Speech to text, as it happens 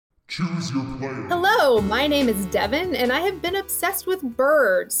Choose your player. Hello, my name is Devon, and I have been obsessed with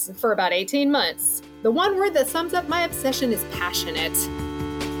birds for about 18 months. The one word that sums up my obsession is passionate.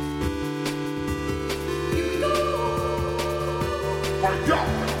 Fight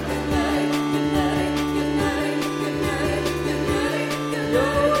out!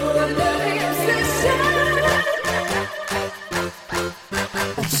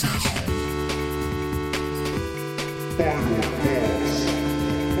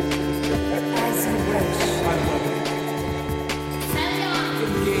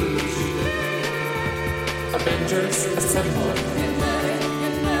 Avengers assemble.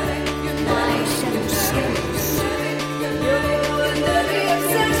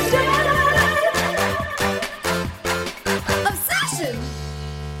 Obsession!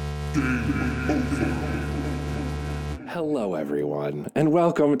 Hello, everyone, and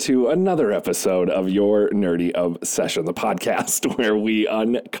welcome to another episode of Your Nerdy Obsession, the podcast where we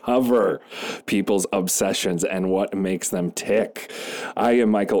uncover people's obsessions and what makes them tick. I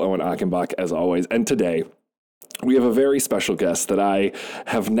am Michael Owen Achenbach, as always, and today we have a very special guest that I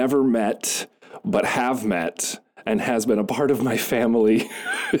have never met, but have met, and has been a part of my family,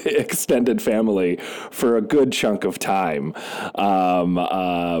 extended family, for a good chunk of time.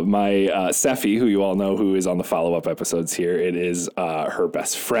 My Seffi, who you all know, who is on the follow-up episodes here, it is her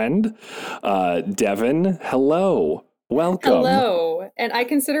best friend, Devon. Hello. Welcome. Hello. And I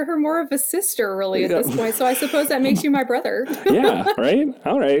consider her more of a sister, really, at this point, so I suppose that makes you my brother. Yeah, right?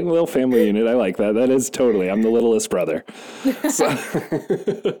 All right, little family unit. I like that. That is totally, I'm the littlest brother. So,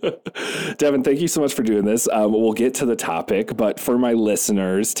 Devon, thank you so much for doing this. We'll get to the topic, but for my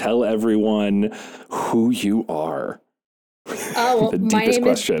listeners, tell everyone who you are. Well, The deepest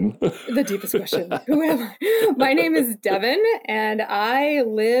question. The deepest question. Who am I? My name is Devon, and I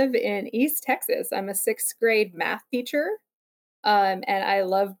live in East Texas. I'm a 6th grade math teacher, and I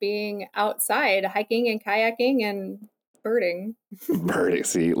love being outside, hiking and kayaking and birding. Birding.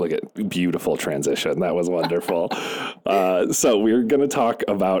 See, look at beautiful transition. That was wonderful. So we're going to talk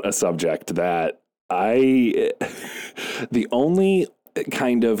about a subject that the only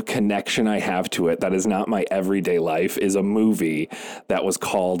kind of connection I have to it that is not my everyday life is a movie that was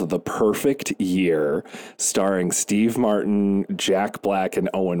called The Perfect Year, starring Steve Martin, Jack Black, and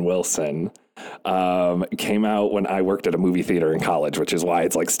Owen Wilson. Came out when I worked at a movie theater in college, which is why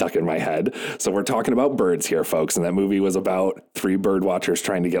it's like stuck in my head. So we're talking about birds here, folks. And that movie was about 3 bird watchers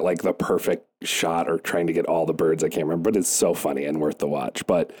trying to get like the perfect shot or trying to get all the birds. I can't remember, but it's so funny and worth the watch.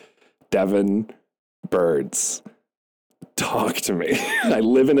 But Devon, birds. Talk to me. I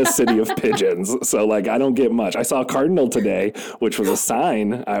live in a city of pigeons, so like I don't get much. I saw a cardinal today, which was a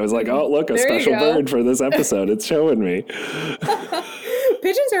sign. I was like, oh, look, a special bird for this episode. It's showing me.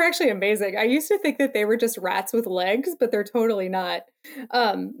 Pigeons are actually amazing. I used to think that they were just rats with legs, but they're totally not.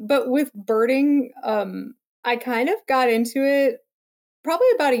 But with birding, I kind of got into it probably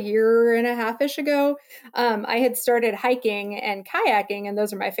about a year and a half-ish ago. I had started hiking and kayaking, and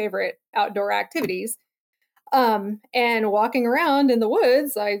those are my favorite outdoor activities. And walking around in the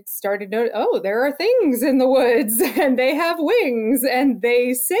woods, I started noticing, oh, there are things in the woods and they have wings and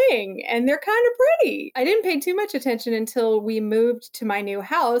they sing and they're kind of pretty. I didn't pay too much attention until we moved to my new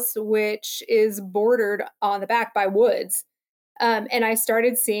house, which is bordered on the back by woods. And I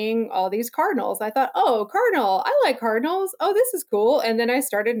started seeing all these cardinals. I thought, oh, cardinal, I like cardinals. Oh, this is cool. And then I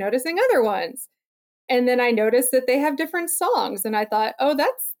started noticing other ones. And then I noticed that they have different songs. And I thought, oh,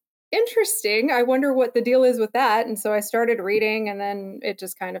 that's interesting. I wonder what the deal is with that. And so I started reading, and then it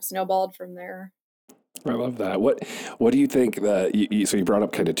just kind of snowballed from there. I love that. What do you think that so you brought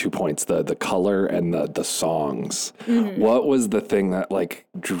up kind of 2 points, the color and the songs. Mm-hmm. What was the thing that like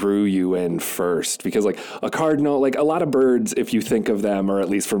drew you in first? Because like a cardinal, like a lot of birds, if you think of them, or at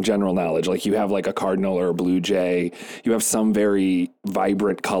least from general knowledge, like you have like a cardinal or a blue jay, you have some very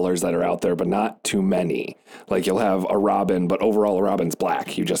vibrant colors that are out there, but not too many. Like you'll have a robin, but overall a robin's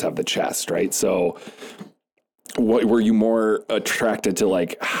black. You just have the chest, right? So what were you more attracted to,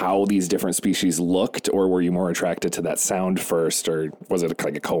 like how these different species looked, or were you more attracted to that sound first, or was it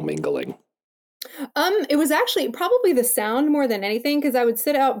like a commingling? It was actually probably the sound more than anything, because I would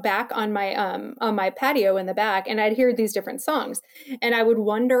sit out back on my patio in the back, and I'd hear these different songs, and I would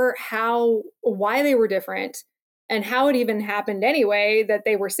wonder why they were different, and how it even happened anyway that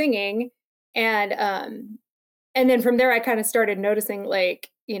they were singing, and then from there I kind of started noticing like,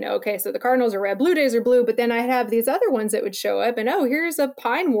 you know, okay, so the cardinals are red, blue jays are blue, but then I'd have these other ones that would show up, and oh, here's a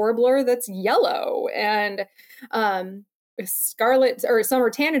pine warbler that's yellow, and scarlet, or some are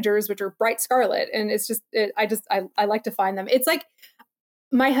tanagers, which are bright scarlet, and it's just, I like to find them. It's like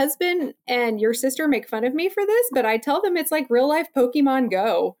my husband and your sister make fun of me for this, but I tell them it's like real life Pokemon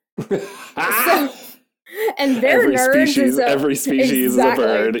Go. So, and their nerds is every species exactly. is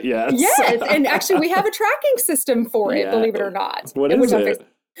a bird. Yes. Yes. And actually we have a tracking system for it, Yeah. believe it or not. What is it?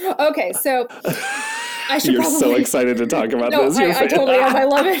 Okay, so I should You're probably... so excited to talk about No, this. I totally am. I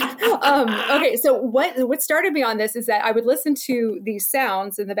love it. Okay, so what started me on this is that I would listen to these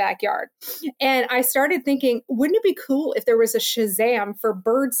sounds in the backyard. And I started thinking, wouldn't it be cool if there was a Shazam for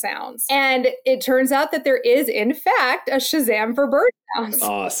bird sounds? And it turns out that there is, in fact, a Shazam for bird sounds.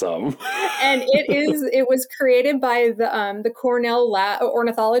 Awesome. And it was created by the Cornell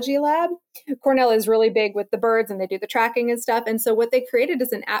Ornithology Lab. Cornell is really big with the birds and they do the tracking and stuff. And so what they created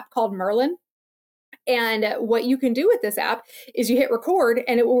is an app called Merlin. And what you can do with this app is you hit record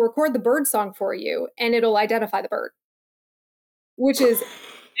and it will record the bird song for you and it'll identify the bird, which is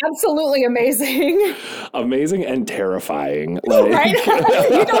absolutely amazing. Amazing and terrifying. Right?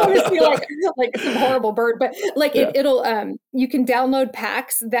 You don't want to see like some horrible bird, but like it'll you can download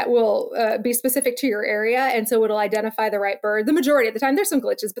packs that will be specific to your area. And so it'll identify the right bird. The majority of the time, there's some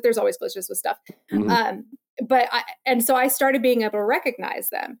glitches, but there's always glitches with stuff. Mm-hmm. So I started being able to recognize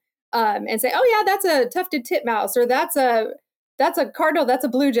them. And say, oh yeah, that's a tufted titmouse, or that's a cardinal, that's a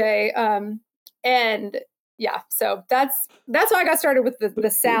blue jay. And yeah, so that's how I got started with the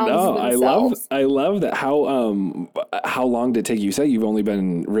sounds. No, themselves. I love that. How long did it take you? You said you've only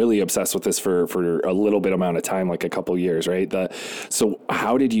been really obsessed with this for a little bit amount of time, like a couple years, right? So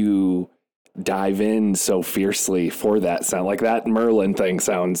how did you dive in so fiercely for that sound? Like that Merlin thing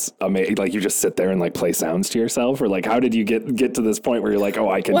sounds amazing. Like you just sit there and like play sounds to yourself, or like how did you get to this point where you're like, oh,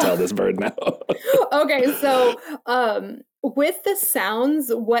 I can tell this bird now? Okay, so with the sounds,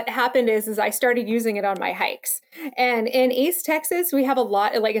 what happened is I started using it on my hikes. And in East Texas, we have a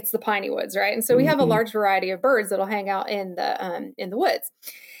lot, like it's the piney woods, right? And so we have a large variety of birds that'll hang out in the woods.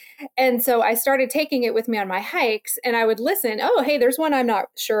 And so I started taking it with me on my hikes and I would listen. Oh, hey, there's one I'm not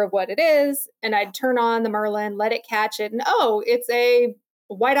sure of what it is. And I'd turn on the Merlin, let it catch it. And oh, it's a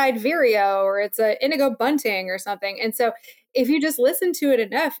white-eyed vireo or it's a indigo bunting or something. And so if you just listen to it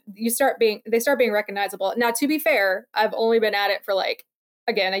enough, they start being recognizable. Now, to be fair, I've only been at it for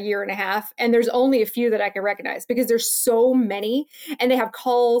again, a year and a half. And there's only a few that I can recognize because there's so many and they have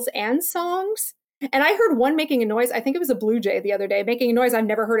calls and songs. And I heard one making a noise. I think it was a blue jay the other day making a noise I've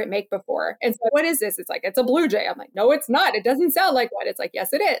never heard it make before. And so, what is this? It's like, it's a blue jay. I'm like, no, it's not. It doesn't sound like one. It's like,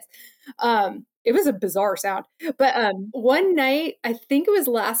 yes, it is. It was a bizarre sound. But one night, I think it was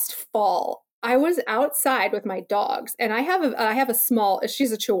last fall, I was outside with my dogs and I have a small,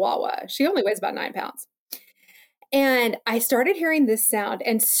 she's a Chihuahua. She only weighs about 9 pounds. And I started hearing this sound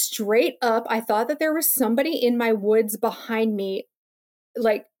and straight up, I thought that there was somebody in my woods behind me,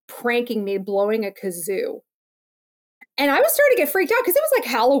 like, pranking me, blowing a kazoo. And I was starting to get freaked out because it was like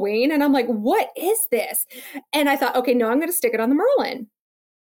Halloween. And I'm like, what is this? And I thought, okay, no, I'm going to stick it on the Merlin.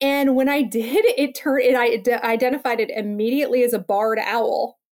 And when I did, I identified it immediately as a barred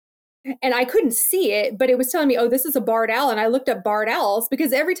owl. And I couldn't see it, but it was telling me, oh, this is a barred owl. And I looked up barred owls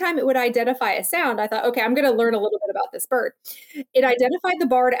because every time it would identify a sound, I thought, okay, I'm going to learn a little bit about this bird. It identified the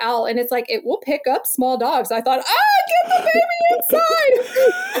barred owl, and it's like, it will pick up small dogs. I thought, get the baby inside.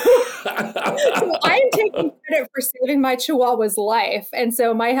 So I am taking credit for saving my Chihuahua's life. And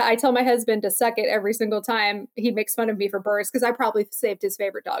so I tell my husband to suck it every single time he makes fun of me for birds because I probably saved his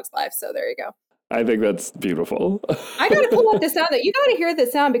favorite dog's life. So there you go. I think that's beautiful. I got to pull up the sound. You got to hear the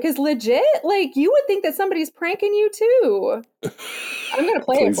sound because legit, like you would think that somebody's pranking you too. I'm going to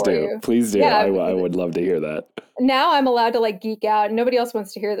play it for you. Please do. Yeah, I would love to hear that. Now I'm allowed to like geek out. Nobody else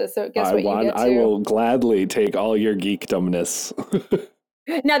wants to hear this. So guess what you get too. I will gladly take all your geekdomness.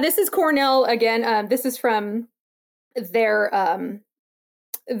 Now this is Cornell again. This is from their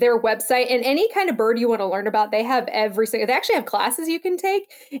website, and any kind of bird you want to learn about, they have they actually have classes you can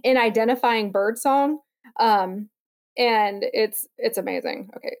take in identifying bird song. And it's amazing.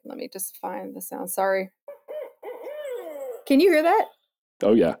 Okay, let me just find the sound. Sorry. Can you hear that?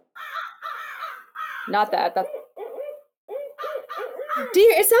 Oh yeah. Not that. That's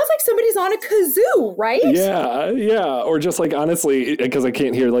it sounds like somebody's on a kazoo, right? Yeah. Or just like, honestly, because I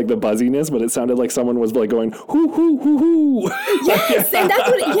can't hear like the buzziness, but it sounded like someone was like going, hoo, hoo, hoo, hoo. Yes, and that's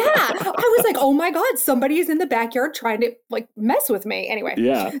what, I was like, oh my God, somebody is in the backyard trying to like mess with me. Anyway.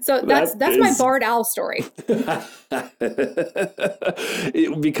 Yeah. So that's my barred owl story.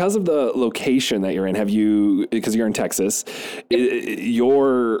 Because of the location that you're in, because you're in Texas, the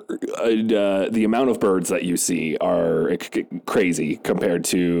amount of birds that you see are crazy compared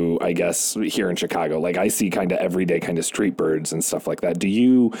to, I guess, here in Chicago. Like I see kind of everyday kind of street birds and stuff like that. Do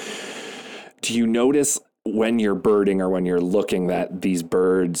you notice when you're birding or when you're looking that these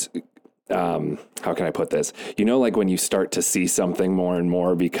birds how can I put this? You know, like when you start to see something more and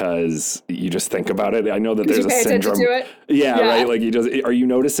more because you just think about it. I know that there's a syndrome. To it. Yeah, right. Like are you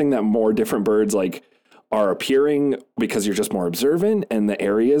noticing that more different birds like are appearing because you're just more observant and the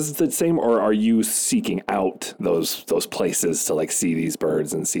area is the same, or are you seeking out those places to like see these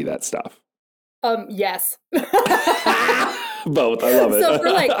birds and see that stuff? Yes. Both. I love it. So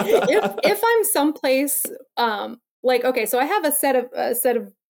for like, if I'm someplace, like, okay, so I have a set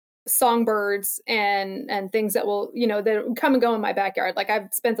of songbirds and things that will, that come and go in my backyard. Like I've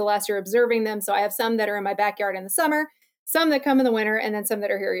spent the last year observing them. So I have some that are in my backyard in the summer, some that come in the winter, and then some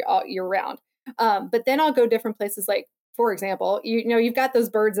that are here all year round. But then I'll go different places. Like, for example, you've got those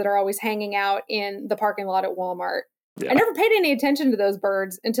birds that are always hanging out in the parking lot at Walmart. Yeah. I never paid any attention to those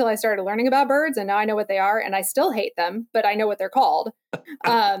birds until I started learning about birds, and now I know what they are, and I still hate them, but I know what they're called.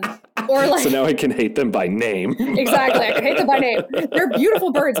 Or like, so now I can hate them by name. Exactly, I can hate them by name. They're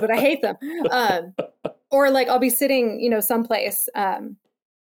beautiful birds, but I hate them. Or like I'll be sitting, someplace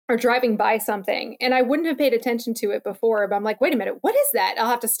or driving by something, and I wouldn't have paid attention to it before, but I'm like, wait a minute, what is that? I'll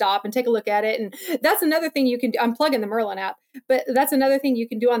have to stop and take a look at it. And that's another thing you can do. I'm plugging the Merlin app, but that's another thing you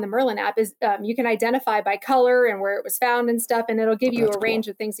can do on the Merlin app is you can identify by color and where it was found and stuff, and it'll give you a range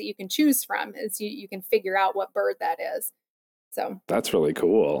of things that you can choose from, and so you can figure out what bird that is. So that's really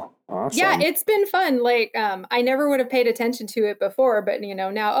cool. Awesome. Yeah, it's been fun. Like, I never would have paid attention to it before, but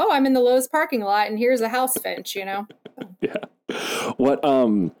now, I'm in the Lowe's parking lot and here's a house finch, Yeah. What,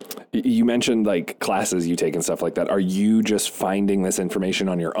 you mentioned like classes you take and stuff like that. Are you just finding this information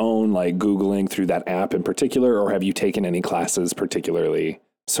on your own, like Googling through that app in particular, or have you taken any classes particularly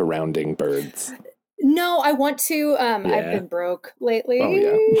surrounding birds? No, I want to. I've been broke lately,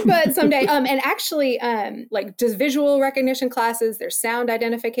 but someday. And actually, like just visual recognition classes, there's sound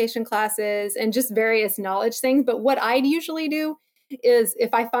identification classes, and just various knowledge things. But what I'd usually do is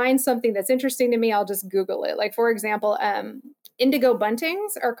if I find something that's interesting to me, I'll just Google it. Like, for example, indigo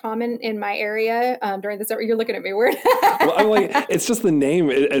buntings are common in my area during the summer. You're looking at me weird. Well, I'm like, it's just the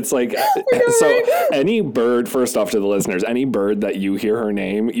name. It's like, so any bird, first off to the listeners, any bird that you hear her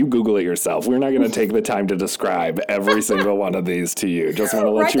name, you Google it yourself. We're not going to take the time to describe every single one of these to you. Just want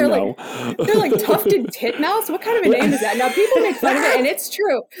to let you know. They're like tufted titmouse. What kind of a name is that? Now, people make fun of it, and it's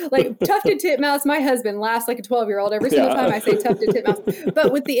true. Like tufted titmouse, my husband laughs like a 12-year-old every single time I say tufted titmouse.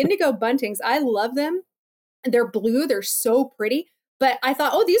 But with the indigo buntings, I love them. They're blue. They're so pretty. But I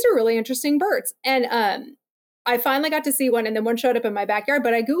thought, these are really interesting birds. And I finally got to see one, and then one showed up in my backyard.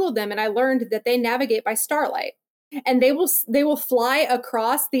 But I Googled them, and I learned that they navigate by starlight. And they will fly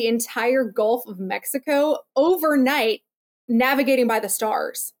across the entire Gulf of Mexico overnight, navigating by the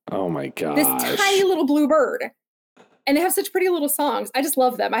stars. Oh, my gosh. This tiny little blue bird. And they have such pretty little songs. I just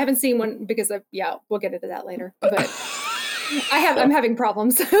love them. I haven't seen one because we'll get into that later. But I'm having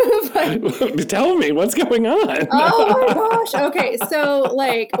problems. Tell me what's going on. Oh my gosh. Okay. So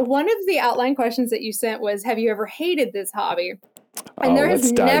like one of the outline questions that you sent was, have you ever hated this hobby? And there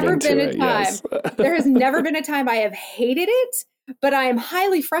has never been a time. Yes. There has never been a time I have hated it, but I am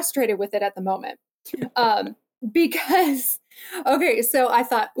highly frustrated with it at the moment. Because, okay, so I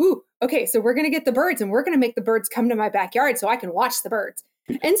thought, so we're going to get the birds and we're going to make the birds come to my backyard so I can watch the birds.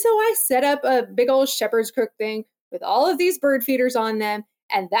 And so I set up a big old shepherd's crook thing with all of these bird feeders on them.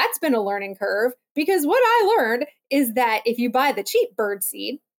 And that's been a learning curve, because what I learned is that if you buy the cheap bird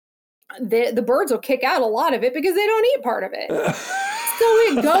seed, the birds will kick out a lot of it because they don't eat part of it. So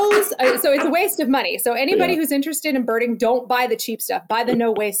it goes, so it's a waste of money. So anybody who's interested in birding, don't buy the cheap stuff. Buy the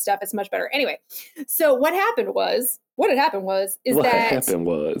no waste stuff. It's much better. Anyway, so what had happened was is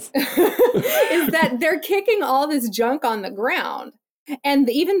that they're kicking all this junk on the ground, and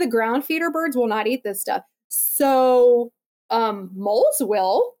even the ground feeder birds will not eat this stuff. So moles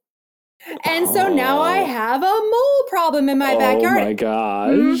will. And so now I have a mole problem in my backyard. Oh my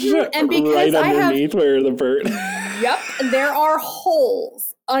gosh. Mm-hmm. And because right underneath where the bird. Yep. There are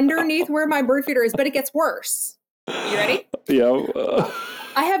holes underneath where my bird feeder is, but it gets worse. You ready? Yeah.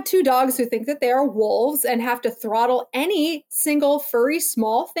 I have 2 dogs who think that they are wolves and have to throttle any single furry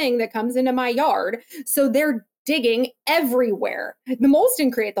small thing that comes into my yard. So they're digging everywhere. The moles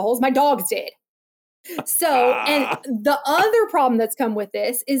didn't create the holes. My dogs did. So, and the other problem that's come with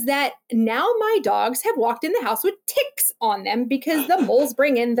this is that now my dogs have walked in the house with ticks on them because the moles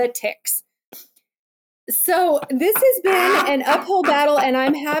bring in the ticks. So this has been an uphill battle, and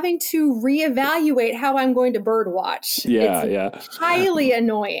I'm having to reevaluate how I'm going to bird watch. It's highly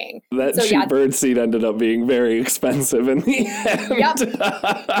annoying. That cheap bird seed ended up being very expensive in the end. Yep.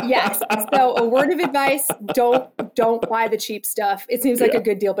 Yes. So a word of advice, don't buy the cheap stuff. It seems like a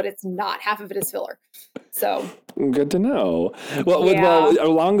good deal, but it's not. Half of it is filler. So good to know. Well,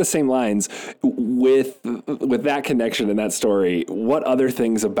 along the same lines, with that connection and that story, what other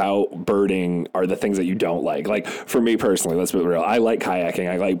things about birding are the things that you don't like? Like for me personally, let's be real. I like kayaking.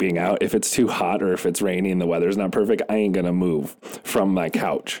 I like being out. If it's too hot or if it's rainy and the weather's not perfect, I ain't gonna move from my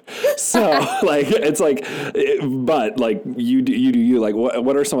couch. So like it's like, but like you do you like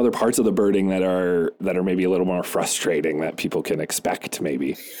what are some other parts of the birding that are maybe a little more frustrating that people can expect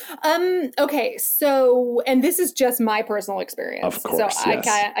maybe? Okay, so and this is just my personal experience. Of course, so yes.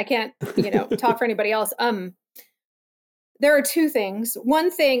 I can't talk for anybody else. There are two things.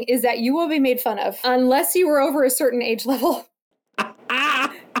 One thing is that you will be made fun of unless you were over a certain age level.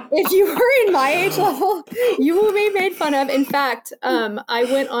 If you were in my age level, you will be made fun of. In fact, I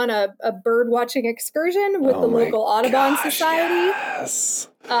went on a bird watching excursion with the local Audubon Society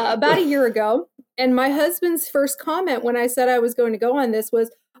about a year ago. And my husband's first comment when I said I was going to go on this was,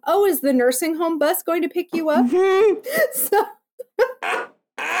 "Oh, is the nursing home bus going to pick you up?" So,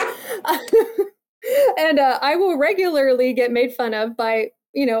 and I will regularly get made fun of by,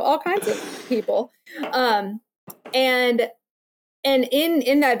 all kinds of people. And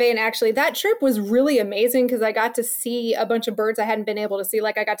in that vein, actually, that trip was really amazing because I got to see a bunch of birds I hadn't been able to see.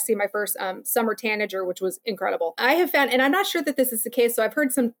 Like I got to see my first summer tanager, which was incredible. I have found, and I'm not sure that this is the case, so I've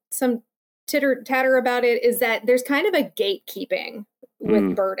heard some titter tatter about it, is that there's kind of a gatekeeping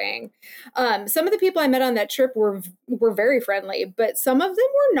with birding. Some of the people I met on that trip were very friendly, but some of them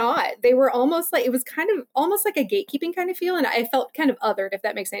were not. They were almost like, it was kind of almost like a gatekeeping kind of feel. And I felt kind of othered, if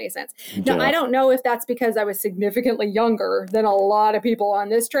that makes any sense. Now, I don't know if that's because I was significantly younger than a lot of people on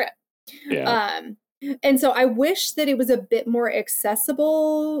this trip. Yeah. And so I wish that it was a bit more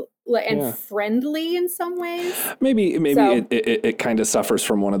accessible and friendly in some ways. Maybe so, it kind of suffers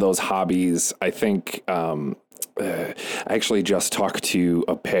from one of those hobbies. I think, I actually just talked to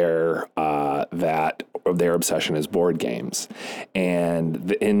a pair that their obsession is board games,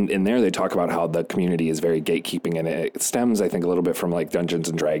 and in there they talk about how the community is very gatekeeping, and it stems, I think, a little bit from like Dungeons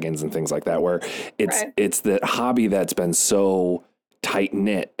and Dragons and things like that, where it's the hobby that's been so tight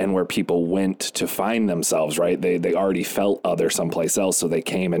knit and where people went to find themselves, right? They already felt other someplace else, so they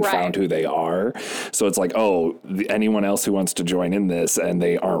came and found who they are. So it's like, anyone else who wants to join in this and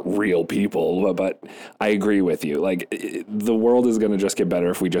they aren't real people. But I agree with you. Like the world is going to just get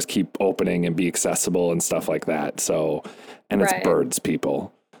better if we just keep opening and be accessible and stuff like that. So, and it's birds,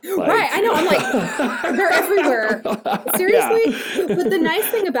 people. Right, I know. I'm like, they're everywhere. Seriously? Yeah. But the nice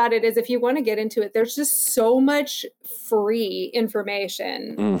thing about it is if you want to get into it, there's just so much free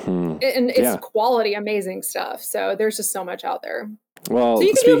information. And it's quality, amazing stuff. So there's just so much out there. Well, so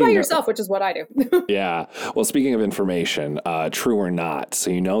you can do it by yourself, which is what I do. Yeah. Well, speaking of information, true or not, so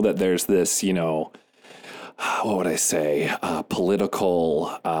you know that there's this, what would I say,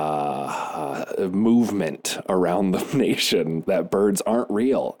 political movement around the nation that birds aren't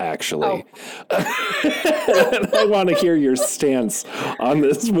real, actually. I want to hear your stance on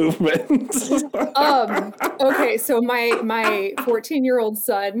this movement. Okay, so my 14-year-old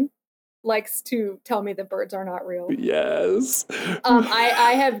son likes to tell me that birds are not real. Yes.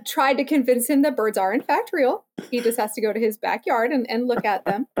 I have tried to convince him that birds are in fact real. He just has to go to his backyard and look at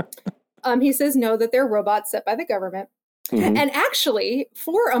them. He says no, that they're robots set by the government. And actually,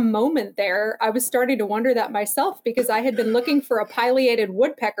 for a moment there, I was starting to wonder that myself because I had been looking for a pileated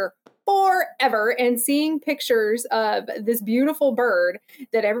woodpecker forever and seeing pictures of this beautiful bird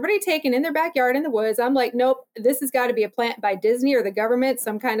that everybody taken in their backyard in the woods. I'm like, nope, this has got to be a plant by Disney or the government,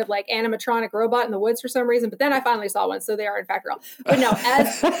 some kind of like animatronic robot in the woods for some reason. But then I finally saw one, so they are in fact real. But no,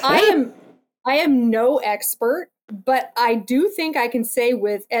 as I am no expert, but I do think I can say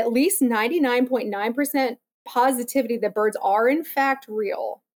with at least 99.9% positivity that birds are in fact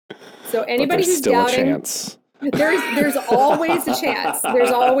real. So anybody who's still doubting, a chance. There's always a chance.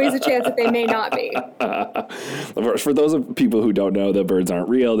 There's always a chance that they may not be. For those of people who don't know that birds aren't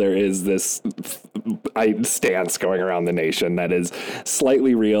real, there is this stance going around the nation that is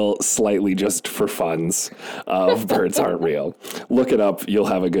slightly real, slightly just for funs of birds aren't real. Look it up. You'll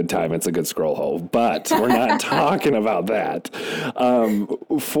have a good time. It's a good scroll hole. But we're not talking about that.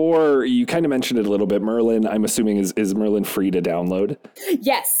 You kind of mentioned it a little bit. Merlin, I'm assuming, is Merlin free to download?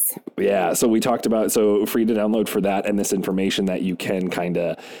 Yes. Yeah. So we talked about, free to download for that and this information that you can kind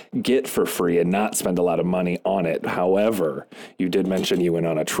of get for free and not spend a lot of money on it. However, you did mention you went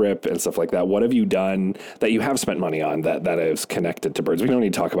on a trip and stuff like that. What have you done that you have spent money on that is connected to birds? We don't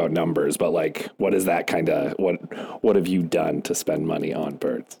need to talk about numbers, but like, what is that kind of, what have you done to spend money on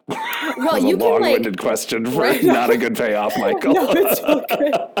birds? Well, you can long-winded question for not a good payoff, Michael. No, it's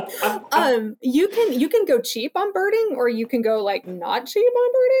okay. You can go cheap on birding, or you can go like not cheap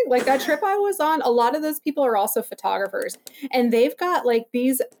on birding. Like that trip I was on, a lot of those people are also photographers, and they've got like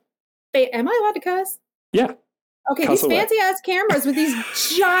these. Am I allowed to cuss? Yeah. Okay, these fancy ass cameras with these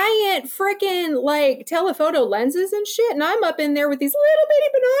giant freaking like telephoto lenses and shit, and I'm up in there with these little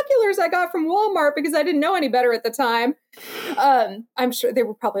bitty binoculars I got from Walmart because I didn't know any better at the time. I'm sure they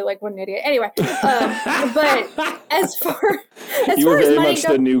were probably like, what an idiot. Anyway, but as far you were as very money much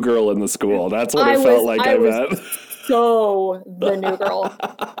the new girl in the school. That's what I it felt was- like. I I was- bet. So the new girl,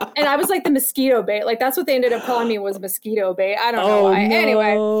 and I was like the mosquito bait. Like that's what they ended up calling me, was mosquito bait. I don't know why. No.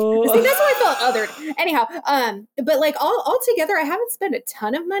 Anyway, see, that's why I felt othered. Anyhow, but like all together, I haven't spent a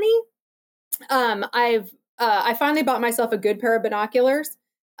ton of money. I finally bought myself a good pair of binoculars.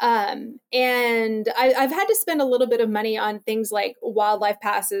 And I've had to spend a little bit of money on things like wildlife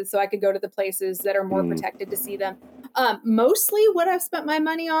passes so I could go to the places that are more protected to see them. Mostly what I've spent my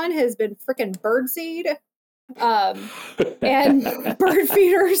money on has been freaking birdseed. And bird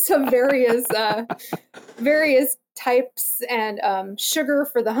feeders of various types, and sugar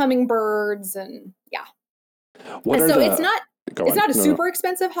for the hummingbirds, and yeah. It's not a super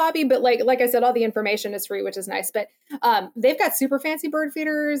expensive hobby, but like I said, all the information is free, which is nice. But they've got super fancy bird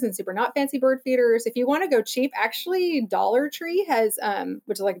feeders and super not fancy bird feeders. If you want to go cheap, actually, Dollar Tree has,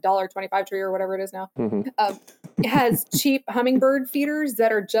 which is like $1.25 tree or whatever it is now, has cheap hummingbird feeders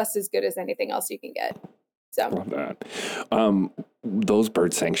that are just as good as anything else you can get. So love that. Those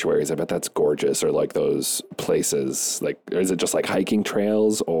bird sanctuaries, I bet that's gorgeous. Or like those places, like, or is it just like hiking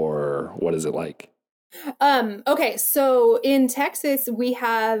trails, or what is it like? Okay, so in Texas, we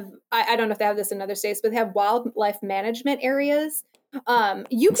have, I don't know if they have this in other states, but they have wildlife management areas.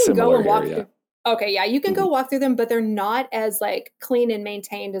 You can go and walk through. Okay, yeah, you can go walk through them, but they're not as like clean and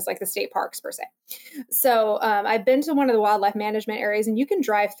maintained as like the state parks per se. So I've been to one of the wildlife management areas, and you can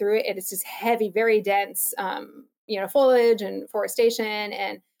drive through it, and it's just heavy, very dense, foliage and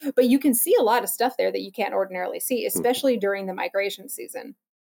forestation, but you can see a lot of stuff there that you can't ordinarily see, especially during the migration season.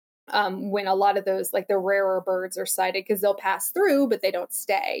 When a lot of those, like the rarer birds, are sighted, because they'll pass through, but they don't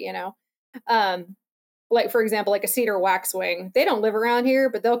stay, like, for example, like a cedar waxwing. They don't live around here,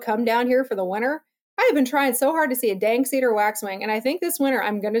 but they'll come down here for the winter. I have been trying so hard to see a dang cedar waxwing, and I think this winter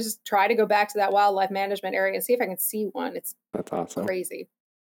I'm going to just try to go back to that wildlife management area and see if I can see one. That's awesome. Crazy.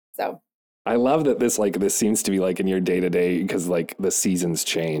 So I love that this seems to be like in your day to day, because like the seasons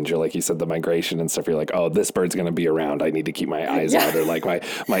change, or like you said, the migration and stuff. You're like, oh, this bird's going to be around. I need to keep my eyes out, or like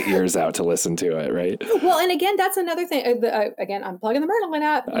my ears out to listen to it, right? Well, and again, that's another thing. Again, I'm plugging the Merlin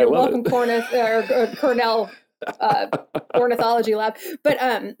app. You're welcome, Cornell Ornithology Lab. But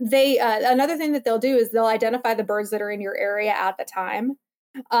they another thing that they'll do is they'll identify the birds that are in your area at the time,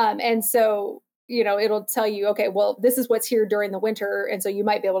 and so it'll tell you, okay, well, this is what's here during the winter, and so you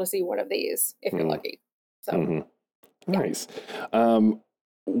might be able to see one of these if you're lucky. So nice.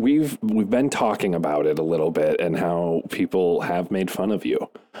 We've been talking about it a little bit, and how people have made fun of you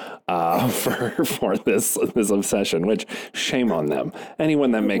for this obsession, which shame on them.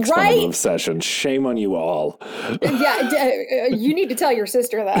 Anyone that makes fun of an obsession, shame on you all. Yeah, you need to tell your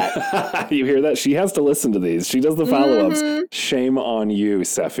sister that. You hear that? She has to listen to these. She does the follow-ups. Shame on you,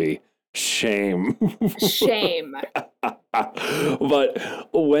 Seffi. Shame. But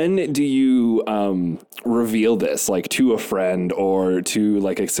when do you reveal this, like, to a friend or to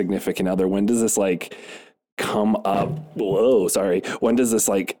like a significant other? When does this like come up? When does this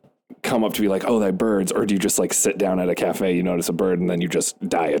like come up to be like, oh, they're birds? Or do you just like sit down at a cafe, you notice a bird, and then you just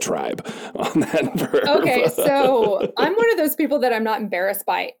diatribe on that bird? Okay, so I'm one of those people that I'm not embarrassed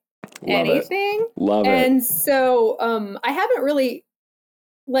by anything. Love it. And so I haven't really,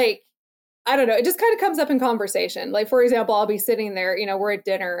 like, I don't know. It just kind of comes up in conversation. Like, for example, I'll be sitting there, we're at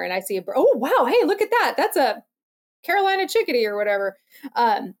dinner, and I see a bird. Oh, wow. Hey, look at that. That's a Carolina chickadee or whatever.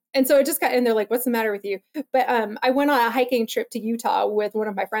 And so it just and they're like, what's the matter with you? But I went on a hiking trip to Utah with one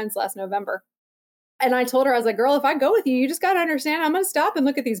of my friends last November. And I told her, I was like, girl, if I go with you, you just got to understand, I'm going to stop and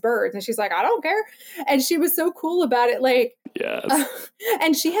look at these birds. And she's like, I don't care. And she was so cool about it. Like, yes.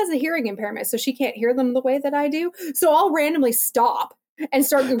 And she has a hearing impairment, so she can't hear them the way that I do. So I'll randomly stop and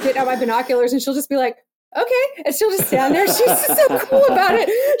start getting out my binoculars, and she'll just be like, okay. And she'll just stand there. She's just so cool about it.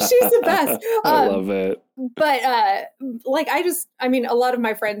 She's the best. I love it. But a lot of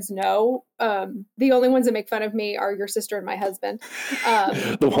my friends know. The only ones that make fun of me are your sister and my husband.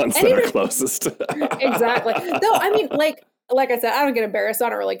 The ones that are closest. Exactly. Though, I mean, like I said, I don't get embarrassed. I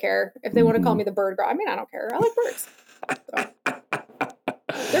don't really care if they want to call me the bird girl. I mean, I don't care. I like birds. So.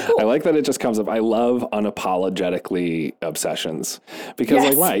 They're cool. I like that it just comes up. I love unapologetically obsessions because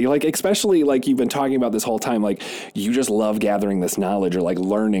Yes. like, why? Like, especially like you've been talking about this whole time, like you just love gathering this knowledge or like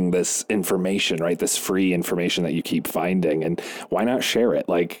learning this information, right? This free information that you keep finding, and why not share it?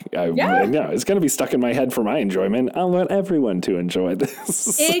 Like, it's going to be stuck in my head for my enjoyment. I want everyone to enjoy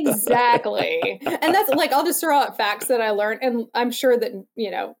this. Exactly. And that's like, I'll just throw out facts that I learned. And I'm sure that,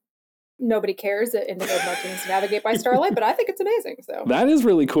 nobody cares that Indigo Martins navigate by starlight, but I think it's amazing. So that is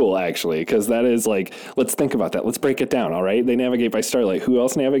really cool, actually, because that is like, let's think about that. Let's break it down. All right. They navigate by starlight. Who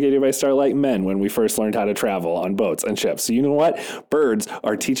else navigated by starlight? Men, when we first learned how to travel on boats and ships. So you know what? Birds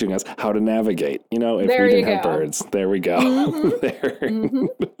are teaching us how to navigate. If there we didn't you have go. birds, there we go. Mm-hmm. There.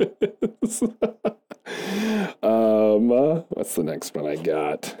 What's the next one I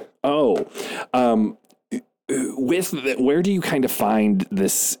got? Where do you kind of find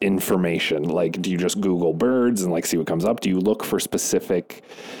this information? Like, do you just Google birds and like see what comes up? Do you look for specific?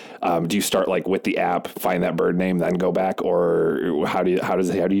 Do you start like with the app, find that bird name, then go back, or how do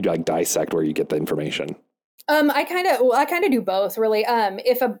you like dissect where you get the information? I kind of do both, really.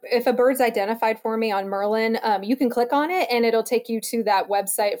 If a bird's identified for me on Merlin, you can click on it and it'll take you to that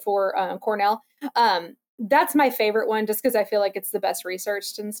website for Cornell. That's my favorite one just because I feel like it's the best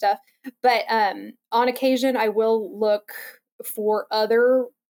researched and stuff. But on occasion, I will look for other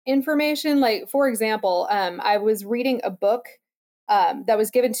information. Like, for example, I was reading a book that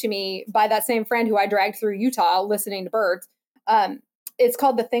was given to me by that same friend who I dragged through Utah listening to birds. It's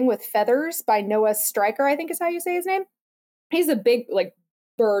called The Thing with Feathers by Noah Stryker, I think is how you say his name. He's a big like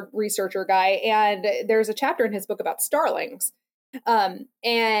bird researcher guy. And there's a chapter in his book about starlings.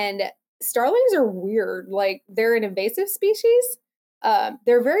 And starlings are weird. Like, they're an invasive species.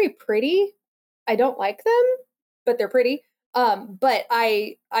 They're very pretty. I don't like them, but they're pretty. But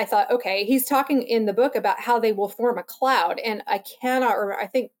I thought, okay, he's talking in the book about how they will form a cloud. And I cannot remember. I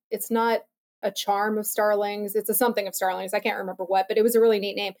think it's not a charm of starlings. It's a something of starlings. I can't remember what, but it was a really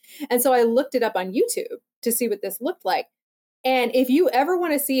neat name. And so I looked it up on YouTube to see what this looked like. And if you ever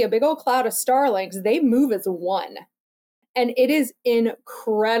want to see a big old cloud of starlings, they move as one. And it is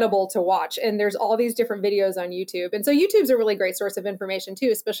incredible to watch. And there's all these different videos on YouTube. And so YouTube's a really great source of information too,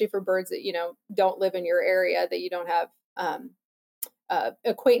 especially for birds that, don't live in your area, that you don't have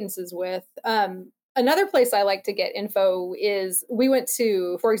acquaintances with. Another place I like to get info is we went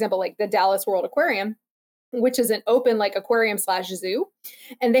to, for example, like the Dallas World Aquarium, which is an open like aquarium / zoo.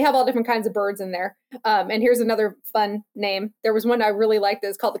 And they have all different kinds of birds in there. And here's another fun name. There was one I really liked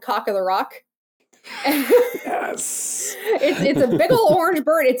that's called the Cock of the Rock. Yes. It's a big old orange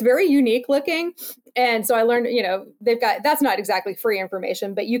bird. It's very unique looking. And so I learned, that's not exactly free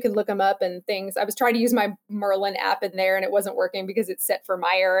information, but you can look them up and things. I was trying to use my Merlin app in there and it wasn't working because it's set for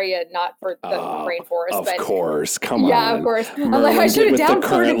my area, not for the rainforest. Of course. Come on. Yeah, of course. Merlin, I'm like, I should have downloaded the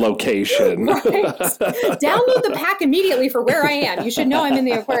current location. Right. Download the pack immediately for where I am. You should know I'm in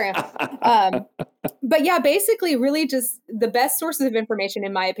the aquarium. But yeah, basically really just the best sources of information,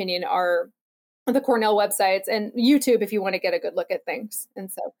 in my opinion, are the Cornell websites and YouTube if you want to get a good look at things.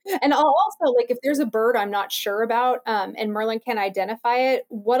 And I'll also, like, if there's a bird I'm not sure about and Merlin can identify it,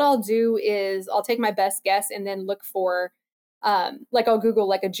 what I'll do is I'll take my best guess and then look for, like I'll Google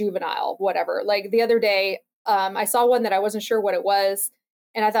like a juvenile, whatever. Like the other day, I saw one that I wasn't sure what it was.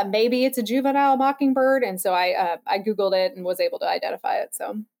 And I thought maybe it's a juvenile mockingbird. And so I Googled it and was able to identify it.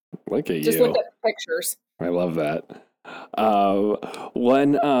 So look at just you. look at the pictures. I love that.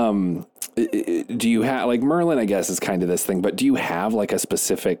 Do you have like Merlin, I guess is kind of this thing, but do you have like a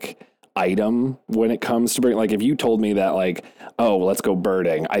specific item when it comes to bring, like if you told me that like, oh, let's go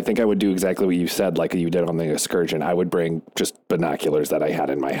birding, I think I would do exactly what you said, like you did on the excursion. I would bring just binoculars that I had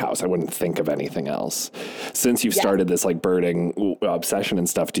in my house. I wouldn't think of anything else. Since you've started this like birding obsession and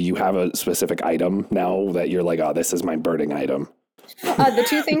stuff, do you have a specific item now that you're like, oh, this is my birding item? The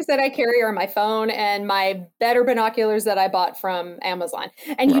two things that I carry are my phone and my better binoculars that I bought from Amazon.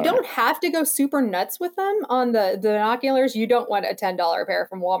 And you don't have to go super nuts with them on the binoculars. You don't want a $10 pair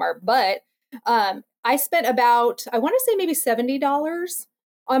from Walmart. But I spent about, I want to say maybe $70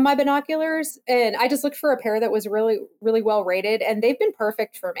 on my binoculars. And I just looked for a pair that was really, really well rated. And they've been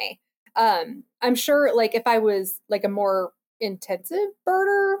perfect for me. I'm sure like if I was like a more intensive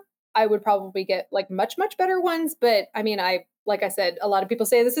birder, I would probably get like much, much better ones. But I mean, like I said, a lot of people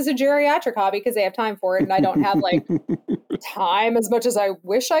say this is a geriatric hobby because they have time for it. And I don't have like time as much as I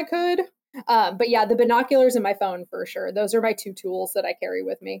wish I could. But yeah, the binoculars and my phone for sure. Those are my two tools that I carry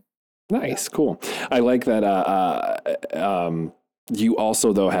with me. Nice. Cool. I like that. You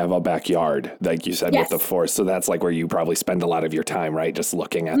also though have a backyard, like you said, with the forest. So that's like where you probably spend a lot of your time, right? Just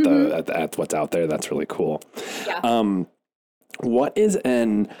looking at at what's out there. That's really cool. Yeah. What is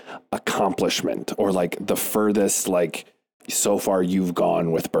an accomplishment or like the furthest like so far you've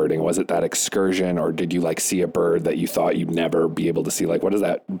gone with birding? Was it that excursion, or did you like see a bird that you thought you'd never be able to see? Like, what is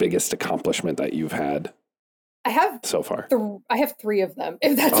that biggest accomplishment that you've had I have so far? I have three of them,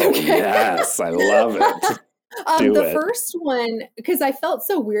 if that's Oh, okay. yes. I love it. Do The it. first one, because I felt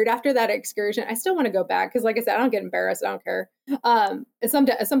so weird after that excursion. I still want to go back because, like I said, I don't get embarrassed. I don't care. At some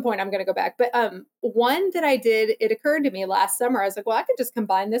point, I'm going to go back. But one that I did, it occurred to me last summer. I was like, well, I could just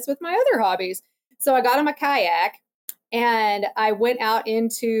combine this with my other hobbies. So I got on my kayak and I went out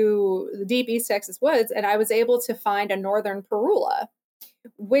into the deep East Texas woods, and I was able to find a northern parula,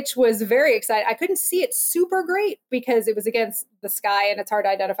 which was very exciting. I couldn't see it super great because it was against the sky and it's hard to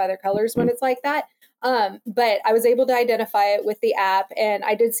identify their colors when it's like that. But I was able to identify it with the app, and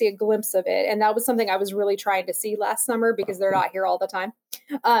I did see a glimpse of it. And that was something I was really trying to see last summer because they're not here all the time.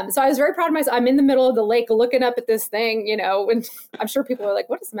 So I was very proud of myself. I'm in the middle of the lake looking up at this thing, and I'm sure people are like,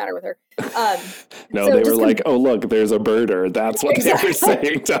 what is the matter with her? No, so they were like, oh, look, there's a birder. That's what they were saying.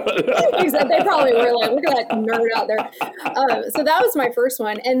 Exactly. They probably were like, look at that nerd out there. So that was my first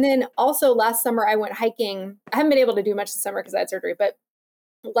one. And then also last summer I went hiking. I haven't been able to do much this summer because I had surgery, but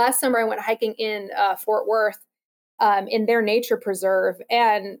last summer I went hiking in Fort Worth in their nature preserve.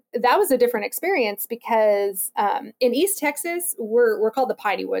 And that was a different experience because in East Texas, we're called the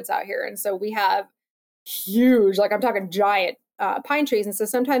Piney Woods out here. And so we have huge, like I'm talking giant pine trees. And so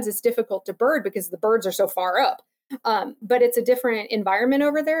sometimes it's difficult to bird because the birds are so far up. But it's a different environment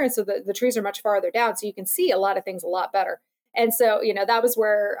over there. And so the trees are much farther down. So you can see a lot of things a lot better. And so, that was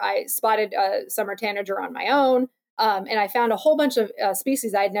where I spotted summer tanager on my own. And I found a whole bunch of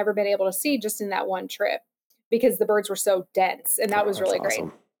species I had never been able to see just in that one trip because the birds were so dense. And that was really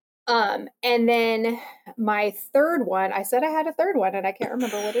awesome. Great. And then my third one, I said I had a third one and I can't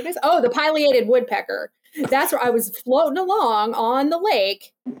remember what it is. Oh, the pileated woodpecker. That's where I was floating along on the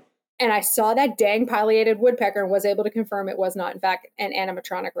lake and I saw that dang pileated woodpecker and was able to confirm it was not, in fact, an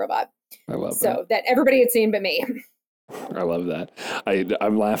animatronic robot. I love so that everybody had seen but me. I love that.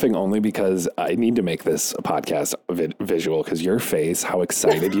 I'm laughing only because I need to make this a podcast visual because your face, how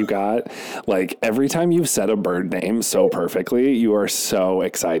excited you got. Like every time you've said a bird name so perfectly, you are so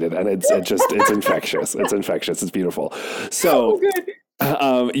excited and it's infectious. It's infectious. It's beautiful. So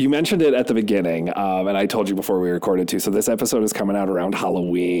you mentioned it at the beginning and I told you before we recorded too. So this episode is coming out around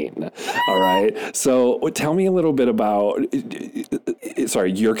Halloween. All right. So tell me a little bit about,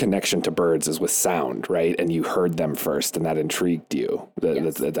 your connection to birds is with sound, right? And you heard them first and that intrigued you.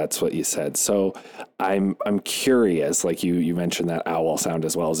 Yes. That's what you said. So I'm curious, like you mentioned that owl sound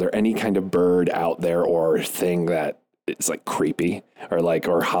as well. Is there any kind of bird out there or thing that it's like creepy or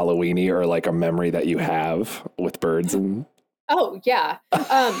Halloweeny or like a memory that you have with birds and... Oh, yeah.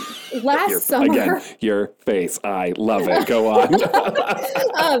 Last summer. Again, your face. I love it. Go on.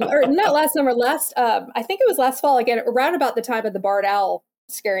 Or not last summer, I think it was last fall, again, around about the time of the barred owl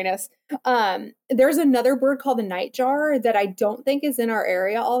scariness. There's another bird called the nightjar that I don't think is in our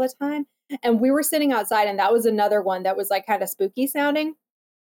area all the time. And we were sitting outside, and that was another one that was like kind of spooky sounding.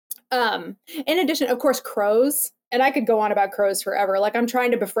 In addition, of course, crows. And I could go on about crows forever. Like I'm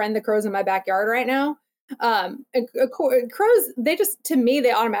trying to befriend the crows in my backyard right now. Crows, to me,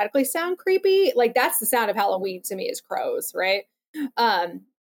 they automatically sound creepy. Like that's the sound of Halloween to me is crows, right?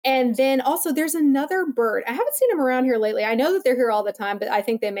 And then also there's another bird. I haven't seen them around here lately. I know that they're here all the time, but I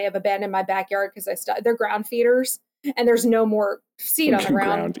think they may have abandoned my backyard because they're ground feeders and there's no more seed on the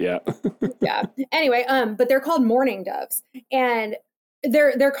ground. Yeah. Yeah. Anyway, but they're called mourning doves and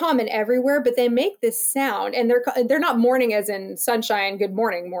they're common everywhere, but they make this sound and they're not mourning as in sunshine, good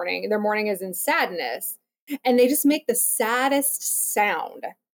morning. They're mourning as in sadness. And they just make the saddest sound.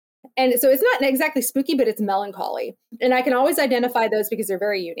 And so it's not exactly spooky, but it's melancholy. And I can always identify those because they're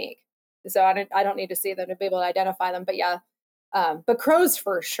very unique. So I don't need to see them to be able to identify them. But yeah, but crows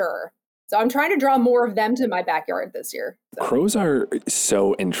for sure. So I'm trying to draw more of them to my backyard this year. So. Crows are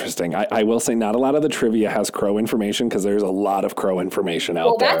so interesting. I will say not a lot of the trivia has crow information because there's a lot of crow information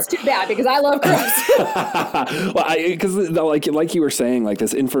out there. Well, that's too bad because I love crows. Well, because like you were saying, like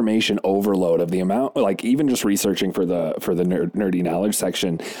this information overload of the amount, like even just researching for the nerdy knowledge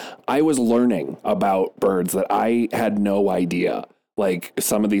section, I was learning about birds that I had no idea. Like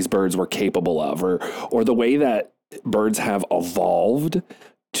some of these birds were capable of, or the way that birds have evolved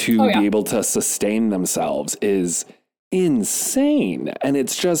to be able to sustain themselves is insane. And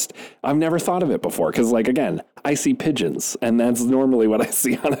it's just, I've never thought of it before. Cause like, again, I see pigeons and that's normally what I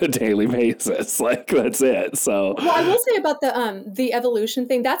see on a daily basis. Like that's it. So, well, I will say about the evolution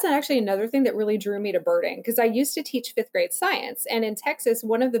thing, that's actually another thing that really drew me to birding. Cause I used to teach 5th grade science. And in Texas,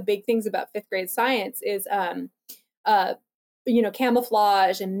 one of the big things about 5th grade science is,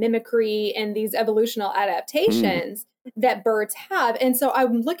 camouflage and mimicry and these evolutional adaptations that birds have. And so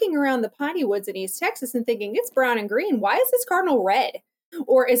I'm looking around the piney woods in East Texas and thinking, it's brown and green. Why is this cardinal red?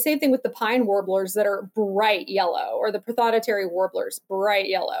 Or it's same thing with the pine warblers that are bright yellow, or the prothodatary warblers, bright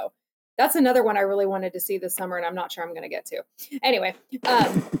yellow. That's another one I really wanted to see this summer, and I'm not sure I'm going to get to. Anyway,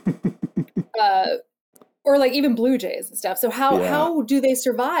 or like even blue jays and stuff. So how do they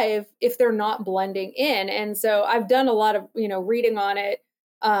survive if they're not blending in? And so I've done a lot of reading on it,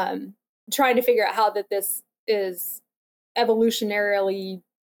 trying to figure out how that this is evolutionarily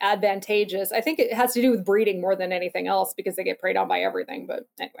advantageous. I think it has to do with breeding more than anything else, because they get preyed on by everything. But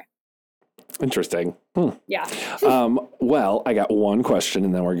anyway. Interesting. Yeah. Well, I got one question,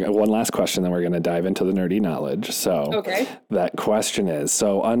 and then one last question, then we're going to dive into the nerdy knowledge. So okay. That question is,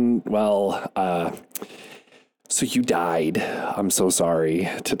 so you died. I'm so sorry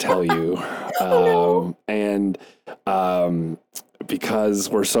to tell you. Oh, no. And because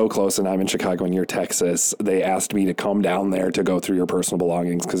we're so close and I'm in Chicago and you're Texas, they asked me to come down there to go through your personal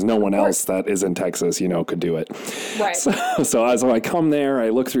belongings, because no one else that is in Texas, could do it. Right. So I come there, I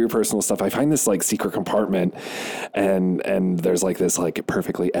look through your personal stuff. I find this like secret compartment, and there's like this like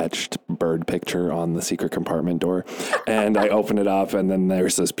perfectly etched bird picture on the secret compartment door. And I open it up, and then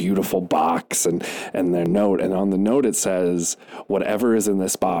there's this beautiful box and their note. And on the note, it says, "Whatever is in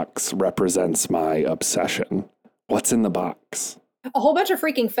this box represents my obsession." What's in the box? A whole bunch of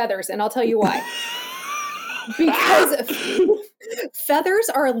freaking feathers, and I'll tell you why. Because feathers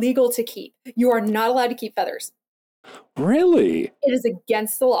are illegal to keep. You are not allowed to keep feathers. Really? It is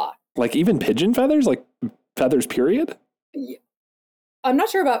against the law. Like even pigeon feathers? Like feathers, period? I'm not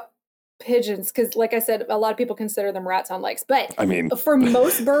sure about pigeons, because like I said, a lot of people consider them rats on legs. But I mean, for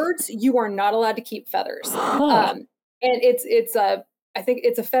most birds, you are not allowed to keep feathers. And I think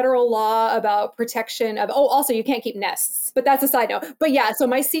it's a federal law about protection of, also you can't keep nests, but that's a side note. But yeah, so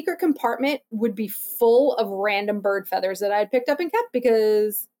my secret compartment would be full of random bird feathers that I'd picked up and kept,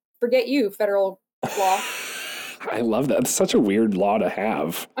 because forget you, federal law. I love that. It's such a weird law to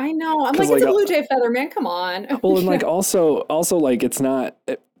have. I know. I'm like, it's a blue jay feather, man. Come on. Well, and like also like it's not,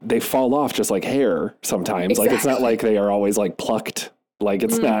 they fall off just like hair sometimes. Exactly. Like it's not like they are always like plucked. Like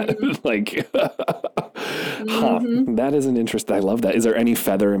it's not like, that is an interest. I love that. Is there any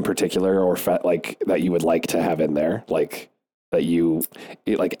feather in particular or like that you would like to have in there? Like that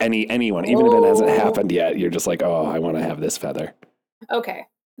like anyone, even if it hasn't happened yet, you're just like, oh, I want to have this feather. Okay.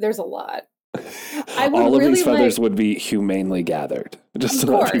 There's a lot. All of these feathers would be humanely gathered, just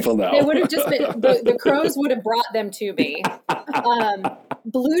to let people know. They would have just been, the crows would have brought them to me.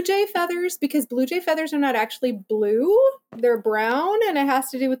 Blue jay feathers, because blue jay feathers are not actually blue. They're brown, and it has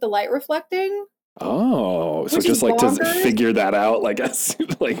to do with the light reflecting. Oh, so just like bonkers. To figure that out, like,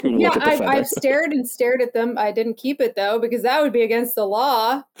 like look at the feather. I've stared and stared at them. I didn't keep it, though, because that would be against the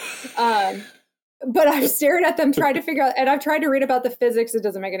law. But I've stared at them, tried to figure out, and I've tried to read about the physics. It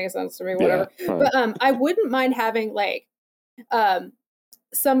doesn't make any sense to me, whatever. Yeah. But I wouldn't mind having like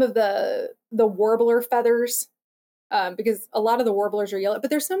some of the warbler feathers, because a lot of the warblers are yellow. But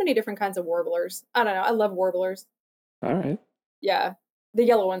there's so many different kinds of warblers. I don't know. I love warblers. All right. Yeah, the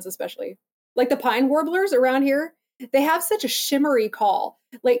yellow ones especially. Like the pine warblers around here, they have such a shimmery call.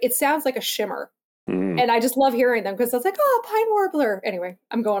 Like it sounds like a shimmer, and I just love hearing them, because I was like, oh, pine warbler. Anyway,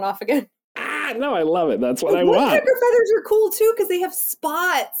 I'm going off again. No, I love it. That's what I want. Woodpecker feathers are cool too, because they have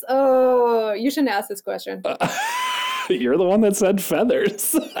spots. Oh, you shouldn't ask this question. You're the one that said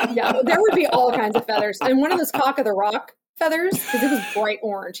feathers. Yeah, there would be all kinds of feathers. And one of those cock of the rock feathers, because it was bright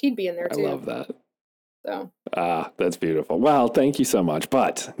orange. He'd be in there too. I love that. So. That's beautiful. Well, thank you so much.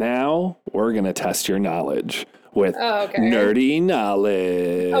 But now we're going to test your knowledge with nerdy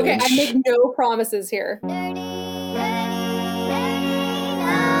knowledge. Okay, I make no promises here.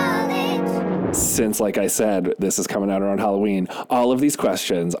 Since, like I said, this is coming out around Halloween, all of these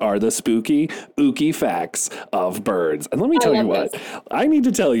questions are the spooky, ooky facts of birds. And let me tell you what, I need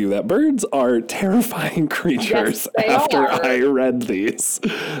to tell you that birds are terrifying creatures. Yes, I read these.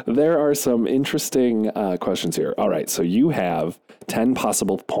 There are some interesting questions here. All right, so you have 10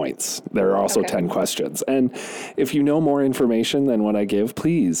 possible points. There are also 10 questions. And if you know more information than what I give,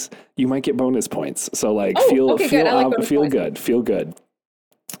 please, you might get bonus points. So like feel good.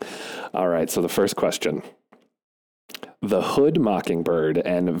 All right, so the first question. The hood mockingbird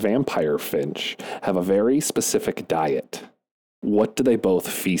and vampire finch have a very specific diet. What do they both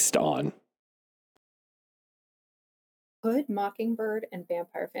feast on? Hood mockingbird and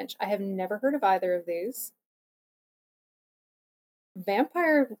vampire finch. I have never heard of either of these.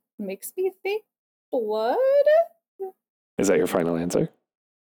 Vampire makes me think blood? Is that your final answer?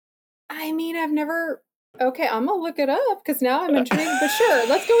 I mean, I've never Okay, I'm gonna look it up because now I'm intrigued. But sure,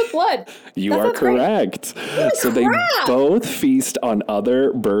 let's go with blood. You That are sounds great. correct. So they crap! both feast on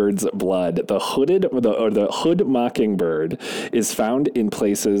other birds' blood. The hood mockingbird is found in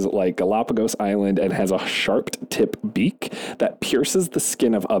places like Galapagos Island and has a sharp tip beak that pierces the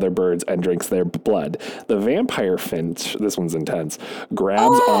skin of other birds and drinks their blood. The vampire finch, this one's intense,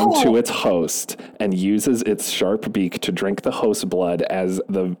 grabs onto its host and uses its sharp beak to drink the host's blood.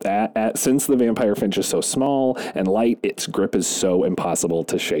 Since the vampire finch is so small and light, its grip is so impossible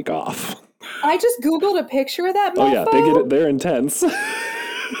to shake off. I just Googled a picture of that mofo. Oh yeah, they're intense.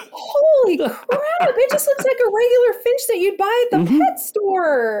 Holy crap! It just looks like a regular finch that you'd buy at the pet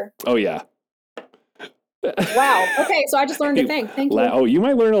store. Oh yeah. Wow. Okay, so I just learned a thing. Thank you. Oh, you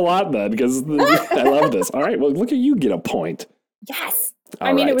might learn a lot then, because I love this. All right, well, look at you get a point. Yes. All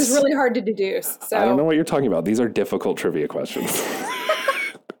I mean, right. it was really hard to deduce. So I don't know what you're talking about. These are difficult trivia questions.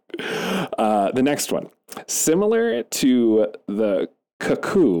 The next one. Similar to the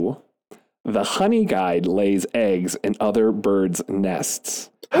cuckoo, the honey guide lays eggs in other birds' nests.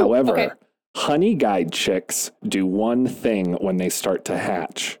 However, honey guide chicks do one thing when they start to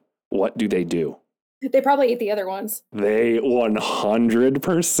hatch. What do they do? They probably eat the other ones. They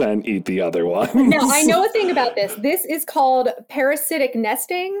 100% eat the other ones. Now, I know a thing about this. This is called parasitic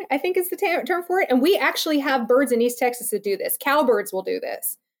nesting, I think is the term for it. And we actually have birds in East Texas that do this. Cowbirds will do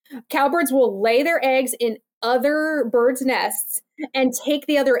this. Cowbirds will lay their eggs in other birds' nests and take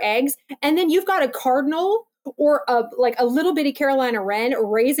the other eggs. And then you've got a cardinal or a little bitty Carolina wren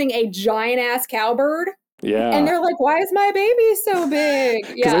raising a giant ass cowbird. Yeah. And they're like, why is my baby so big?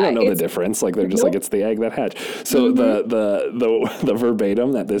 Because they don't know the difference. Like, they're just like, it's the egg that hatched. So the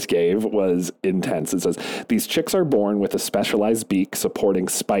verbatim that this gave was intense. It says, these chicks are born with a specialized beak sporting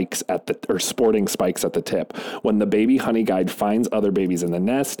spikes at the tip. When the baby honey guide finds other babies in the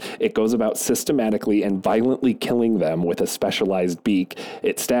nest, it goes about systematically and violently killing them with a specialized beak.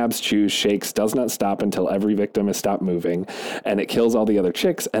 It stabs, chews, shakes, does not stop until every victim has stopped moving, and it kills all the other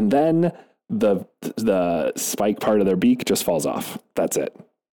chicks. And then the spike part of their beak just falls off. That's it.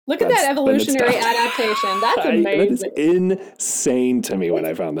 Look at that evolutionary adaptation. That's amazing. That is insane to me when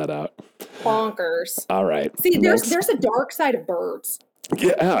I found that out. Bonkers. All right. See, there's a dark side of birds.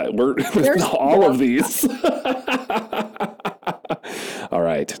 Yeah, there's all of these. All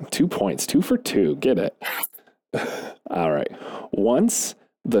right. 2 points. 2 for 2. Get it. All right. Once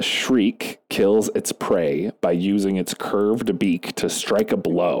the shriek kills its prey by using its curved beak to strike a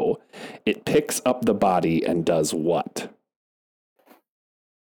blow, it picks up the body and does what?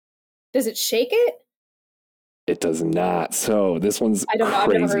 Does it shake it? It does not. So this one's I don't know.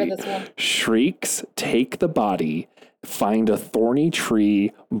 crazy. I've never heard of this one. Shrieks take the body, find a thorny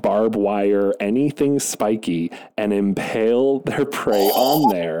tree, barbed wire, anything spiky, and impale their prey on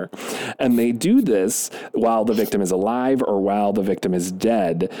there. And they do this while the victim is alive or while the victim is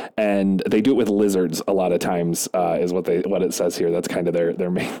dead. And they do it with lizards a lot of times, is what it says here. That's kind of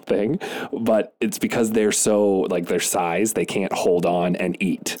their main thing. But it's because they're so, like, their size, they can't hold on and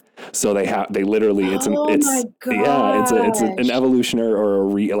eat. So they literally, it's an evolutionary or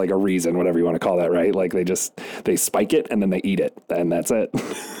a reason, whatever you want to call that, right? Like they spike it and then they eat it, and that's it.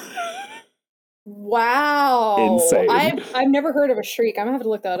 Wow. Insane. I've never heard of a shriek. I'm gonna have to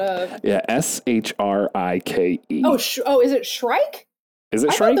look that up. Yeah, SHRIKE. Oh, is it shrike? Is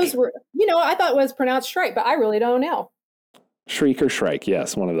it I shrike? thought those were, I thought it was pronounced shrike, but I really don't know. Shriek or shrike,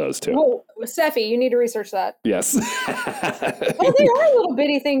 yes, one of those two. Well, Steffi, you need to research that. Yes. Oh, they are little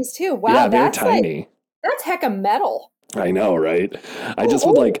bitty things too. Wow, yeah, they're that's tiny. That's hecka metal. I know, right? I just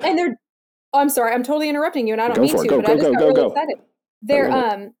would like. And they're. Oh, I'm sorry, I'm totally interrupting you, and I don't mean to, but I just got really excited.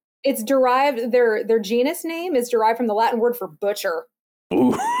 They're it's derived. Their genus name is derived from the Latin word for butcher.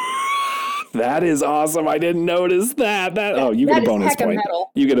 Ooh. That is awesome. I didn't notice that. You get a bonus point.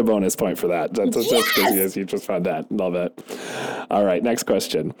 Metal. You get a bonus point for that. That's because you just found that. Love it. All right, next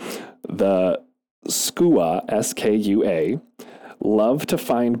question. The skua, S-K-U-A, love to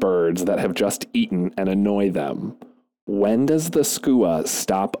find birds that have just eaten and annoy them. When does the skua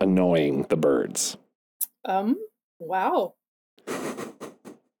stop annoying the birds? Wow.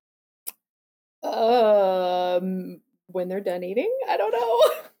 When they're done eating? I don't know.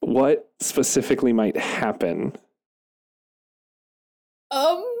 What specifically might happen?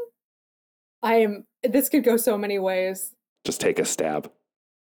 This could go so many ways. Just take a stab.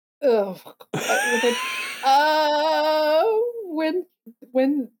 Ugh.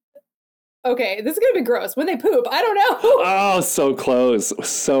 Okay, this is gonna be gross. When they poop, I don't know. Oh, so close.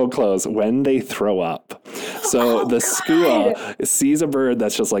 So close. When they throw up. So the skua sees a bird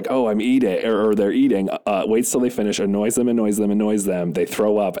that's just like, oh, I'm eating, or they're eating, waits till they finish, annoys them. They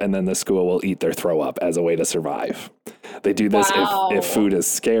throw up, and then the skua will eat their throw up as a way to survive. They do this if food is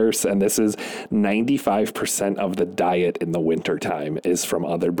scarce, and this is 95% of the diet in the wintertime is from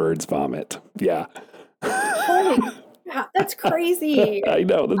other birds' vomit. Yeah. Holy crap, that's crazy. I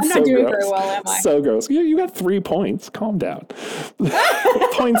know. That's I'm not so doing gross. very well, am I? So gross. You got 3 points. Calm down.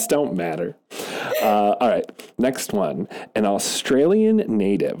 Points don't matter. All right. Next one. An Australian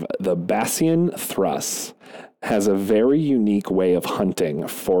native, the Bassian thrush, has a very unique way of hunting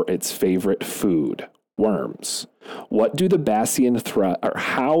for its favorite food, worms. What do the Bassian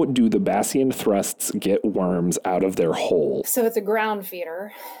how do the Bassian thrusts get worms out of their hole? So it's a ground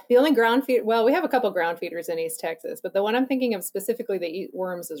feeder. The only ground feeder, well, we have a couple ground feeders in East Texas, but the one I'm thinking of specifically that eat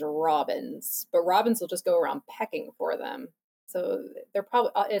worms is robins. But robins will just go around pecking for them. So they're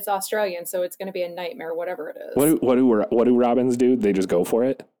probably, it's Australian, so it's going to be a nightmare, whatever it is. What do robins do? They just go for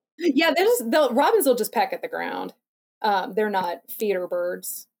it? Yeah, robins will just peck at the ground. They're not feeder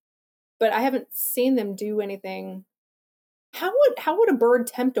birds. But I haven't seen them do anything. How would a bird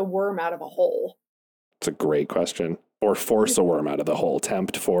tempt a worm out of a hole? It's a great question. Or force a worm out of the hole.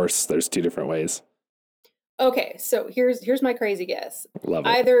 Tempt, force. There's 2 different ways. Okay, so here's my crazy guess. Love it.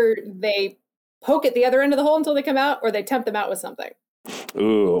 Either they poke at the other end of the hole until they come out, or they tempt them out with something.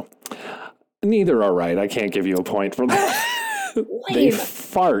 Ooh. Neither are right. I can't give you a point for that. They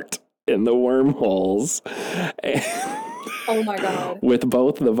fart in the wormholes. Oh my God. With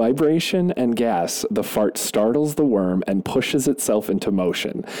both the vibration and gas, the fart startles the worm and pushes itself into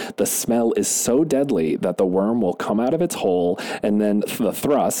motion. The smell is so deadly that the worm will come out of its hole, and then the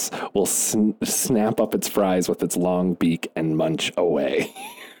thrush will snap up its fries with its long beak and munch away.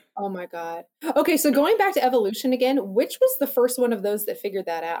 Oh my God. Okay, so going back to evolution again, which was the first one of those that figured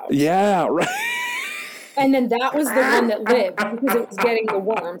that out? Yeah, right. And then that was the one that lived because it was getting the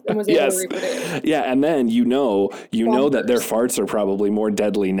worms and was able to reproduce. Yeah, and then you know that their farts are probably more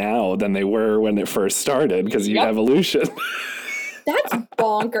deadly now than they were when it first started because of evolution. That's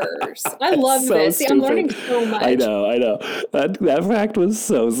bonkers. I love this. See, I'm learning so much. I know. That fact was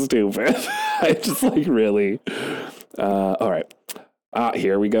so stupid. I just really. All right.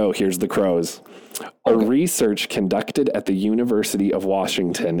 Here we go. Here's the crows. A research conducted at the University of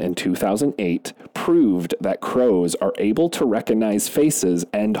Washington in 2008 proved that crows are able to recognize faces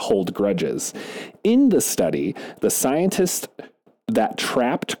and hold grudges. In the study, the scientists that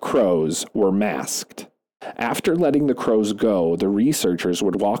trapped crows were masked. After letting the crows go, the researchers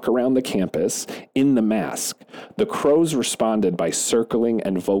would walk around the campus in the mask. The crows responded by circling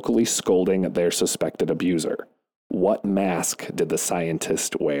and vocally scolding their suspected abuser. What mask did the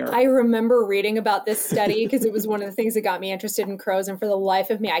scientist wear? I remember reading about this study because it was one of the things that got me interested in crows. And for the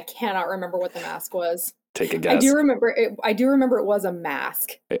life of me, I cannot remember what the mask was. Take a guess. I do remember it was a mask.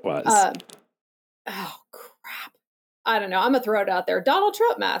 It was. Oh, crap. I don't know. I'm going to throw it out there. Donald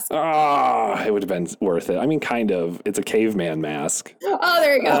Trump mask. Oh, it would have been worth it. I mean, kind of. It's a caveman mask. Oh,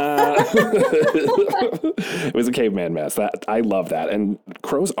 there you go. It was a caveman mask. I love that. And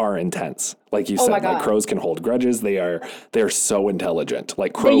crows are intense. Like you said, like crows can hold grudges. They're so intelligent.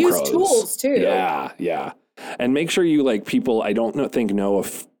 Like crows. They use tools too. Yeah. And make sure you people, I don't think know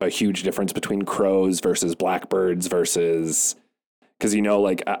a huge difference between crows versus blackbirds versus... Because,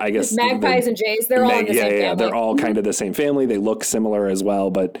 I guess... Magpies and jays, they're all in the same family. Yeah, they're all kind of the same family. They look similar as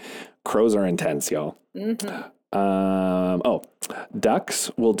well, but crows are intense, y'all. Mm-hmm. Ducks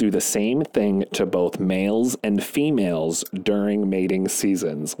will do the same thing to both males and females during mating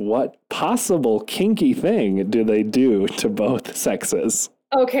seasons. What possible kinky thing do they do to both sexes?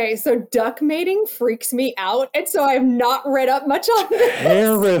 Okay, so duck mating freaks me out, and so I have not read up much on this.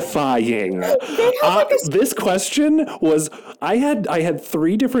 Terrifying. This question was, I had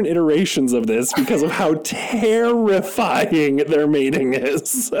 3 different iterations of this because of how terrifying their mating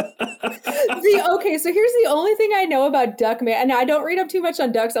is. Okay, so here's the only thing I know about duck mating, and I don't read up too much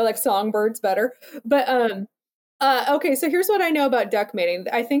on ducks. I like songbirds better, but okay, so here's what I know about duck mating.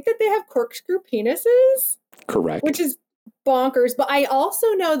 I think that they have corkscrew penises. Correct. Which is bonkers, but I also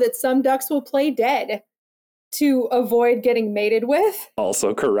know that some ducks will play dead to avoid getting mated with.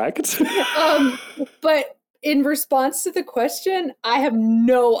 Also correct. But in response to the question, I have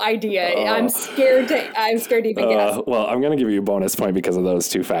no idea. I'm scared to even guess. Well, I'm going to give you a bonus point because of those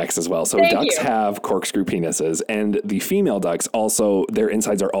 2 facts as well. So ducks have corkscrew penises, and the female ducks also, their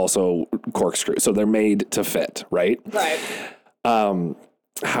insides are also corkscrew. So they're made to fit, right? Right.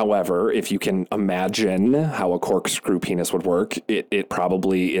 However, if you can imagine how a corkscrew penis would work, it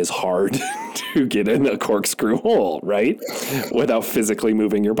probably is hard to get in a corkscrew hole, right? Without physically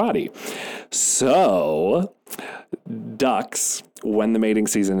moving your body. So ducks, when the mating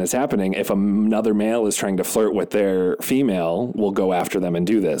season is happening, if another male is trying to flirt with their female, will go after them and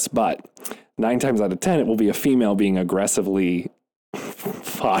do this. But 9 times out of 10, it will be a female being aggressively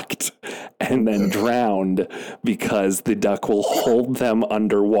fucked and then drowned because the duck will hold them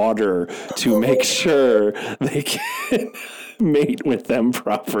underwater to make sure they can mate with them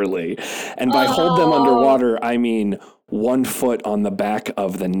properly. And by hold them underwater, I mean 1 foot on the back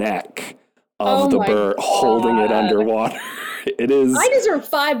of the neck of the bird, holding it underwater. It is. I deserve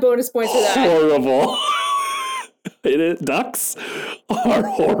 5 bonus points for that. Horrible. Ducks are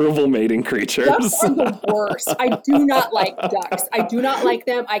horrible mating creatures. Ducks are the worst. I do not like ducks. I do not like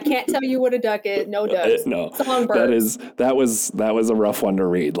them. I can't tell you what a duck is. No ducks. No, Songbirds. that was a rough one to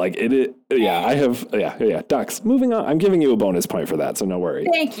read. Like ducks. Moving on. I'm giving you a bonus point for that, so no worries.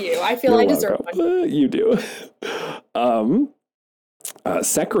 Thank you. I feel I deserve one. You do.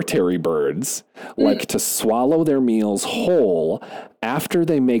 Secretary birds like to swallow their meals whole after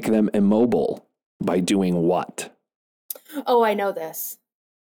they make them immobile by doing what? Oh, I know this.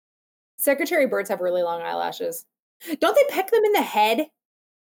 Secretary birds have really long eyelashes. Don't they peck them in the head?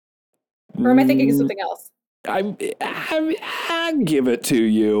 Or am I thinking of something else? I give it to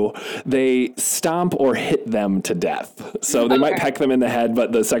you. They stomp or hit them to death. So they might peck them in the head,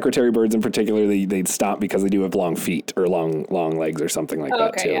 but the secretary birds in particular, they'd stomp because they do have long feet or long legs or something like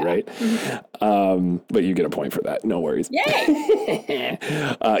that too, right? Mm-hmm. But you get a point for that. No worries. Yay!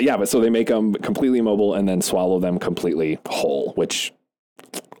 But so they make them completely immobile and then swallow them completely whole, which...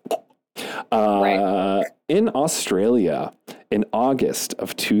 In Australia, in August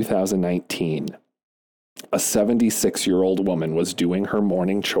of 2019... a 76-year-old woman was doing her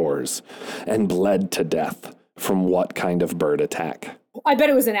morning chores and bled to death from what kind of bird attack? I bet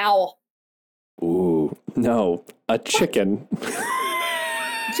it was an owl. Ooh, no, a chicken.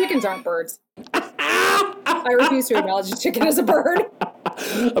 Chickens aren't birds. I refuse to acknowledge a chicken as a bird.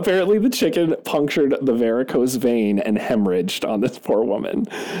 Apparently the chicken punctured the varicose vein and hemorrhaged on this poor woman.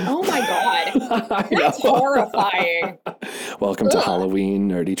 Oh my God. That's horrifying. Welcome to Halloween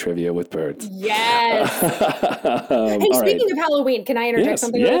Nerdy Trivia with Birds. Yes. Hey, speaking of Halloween, can I interject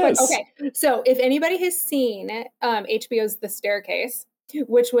something really quick? Okay. So if anybody has seen HBO's The Staircase,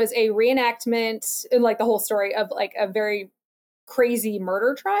 which was a reenactment, like the whole story of like a very crazy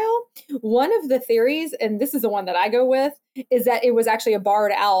murder trial, one of the theories, and this is the one that I go with, is that it was actually a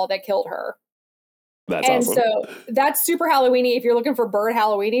barred owl that killed her. That's awesome. So that's super Halloween-y. If you're looking for bird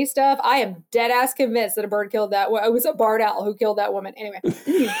Halloween-y stuff, I am dead ass convinced that a bird killed that. It was a barred owl who killed that woman. Anyway,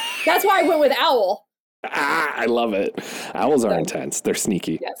 that's why I went with owl. I love it. Owls are intense. They're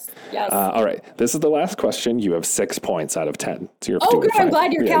sneaky. Yes. All right. This is the last question. You have 6 points out of 10. So you're doing good. fine. I'm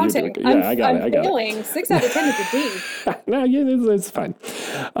glad you're counting. I got it. Failing. 6 out of 10 is a D. No, it's fine.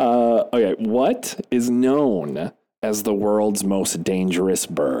 Okay. What is known as the world's most dangerous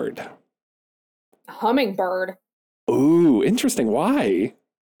bird? Hummingbird. Ooh, interesting. Why?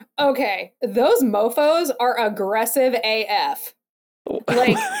 Okay. Those mofos are aggressive AF.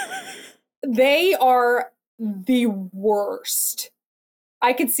 Like... They are the worst.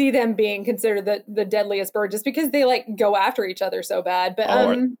 I could see them being considered the deadliest bird just because they like go after each other so bad.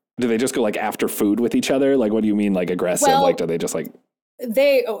 But do they just go like after food with each other? Like, what do you mean, like aggressive? Well, like, do they just like?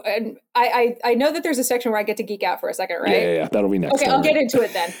 And I know that there's a section where I get to geek out for a second, right? Yeah. That'll be next. Okay, I'll get into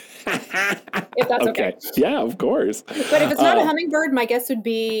it then. If that's okay. Yeah, of course. But if it's not a hummingbird, my guess would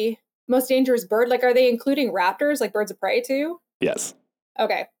be most dangerous bird. Like, are they including raptors, like birds of prey too? Yes.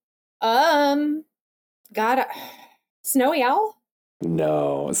 Okay. Snowy owl?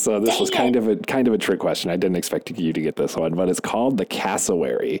 No. So this was kind of a trick question. I didn't expect you to get this one, but it's called the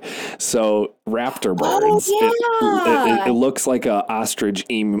cassowary. So raptor birds. It looks like a ostrich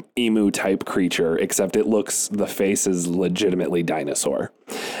emu type creature, except the face is legitimately dinosaur.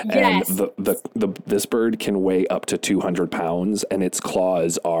 Yes. And this bird can weigh up to 200 pounds, and its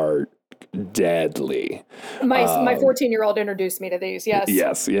claws are deadly. My 14-year-old introduced me to these.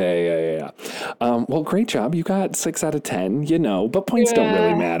 Yes. Yeah. Well, great job. You got 6 out of 10. But points don't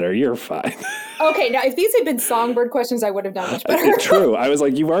really matter. You're fine. Okay, now if these had been songbird questions, I would have done much better. True. I was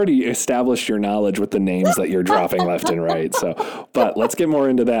like, you've already established your knowledge with the names that you're dropping left and right. So, but let's get more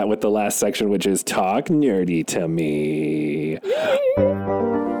into that with the last section, which is Talk Nerdy to Me.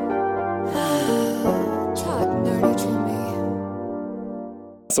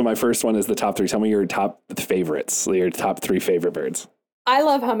 So my first one is the top 3. Tell me your top favorites, your top 3 favorite birds. I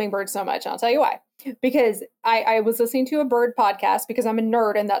love hummingbirds so much. I'll tell you why. because I was listening to a bird podcast because I'm a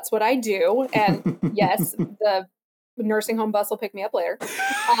nerd and that's what I do. And yes, the nursing home bus will pick me up later,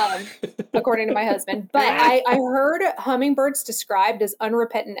 according to my husband. But I heard hummingbirds described as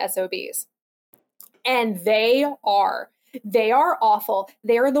unrepentant SOBs. And they are awful.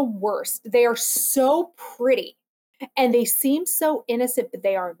 They are the worst. They are so pretty and they seem so innocent, but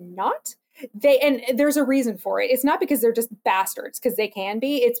they are not. And there's a reason for it. It's not because they're just bastards, because they can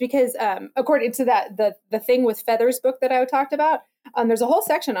be. It's because, according to the thing with feathers book that I talked about, there's a whole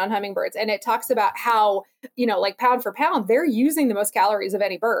section on hummingbirds, and it talks about how, like pound for pound, they're using the most calories of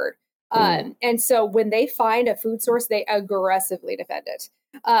any bird. And so when they find a food source, they aggressively defend it.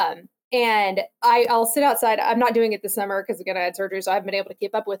 And I'll sit outside. I'm not doing it this summer because, again, I had surgery, so I haven't been able to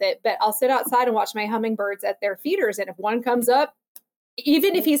keep up with it. But I'll sit outside and watch my hummingbirds at their feeders. And if one comes up,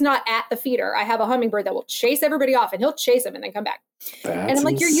 even if he's not at the feeder, I have a hummingbird that will chase everybody off, and he'll chase them and then come back. And I'm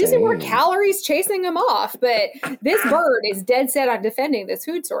like, you're using more calories chasing them off. But this bird is dead set on defending this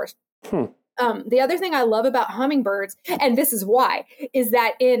food source. The other thing I love about hummingbirds, and this is why, is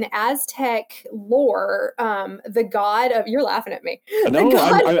that in Aztec lore, the god of, you're laughing at me. No,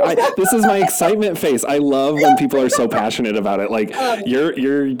 this is my excitement face. I love when people are so passionate about it. Like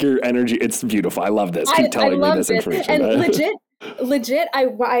your energy, it's beautiful. I love this. Keep telling me this information. And legit,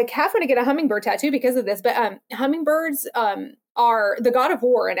 I half want to get a hummingbird tattoo because of this, but hummingbirds are the god of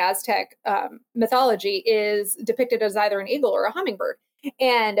war in Aztec mythology is depicted as either an eagle or a hummingbird.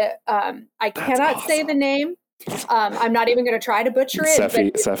 And I cannot say the name. I'm not even going to try to butcher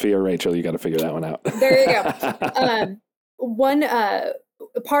it. Seffi or Rachel, you got to figure that one out. There you go. One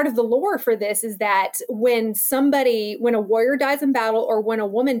part of the lore for this is that when a warrior dies in battle or when a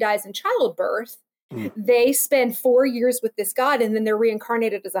woman dies in childbirth, they spend 4 years with this god and then they're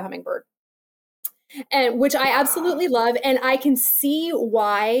reincarnated as a hummingbird. And which I absolutely love. And I can see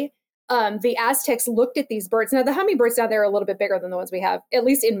why the Aztecs looked at these birds. Now, the hummingbirds down there are a little bit bigger than the ones we have, at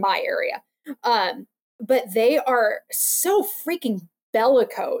least in my area. But they are so freaking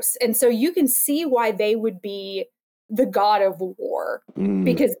bellicose. And so you can see why they would be the god of war,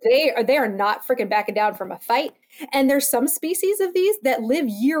 because they are not freaking backing down from a fight. And there's some species of these that live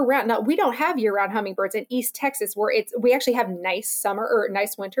year round. Now, we don't have year round hummingbirds in East Texas where we actually have nice summer or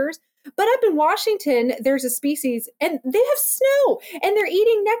nice winters. But up in Washington, there's a species and they have snow and they're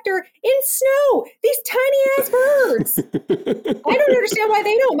eating nectar in snow. These tiny ass birds. I don't understand why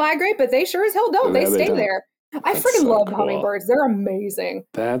they don't migrate, but they sure as hell don't. They stay there. I freaking love hummingbirds. They're amazing.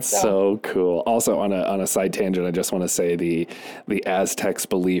 That's so cool. Also, on a side tangent, I just want to say the Aztecs'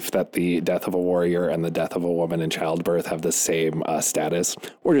 belief that the death of a warrior and the death of a woman in childbirth have the same status.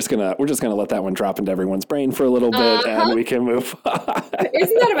 We're just gonna let that one drop into everyone's brain for a little bit, and we can move on.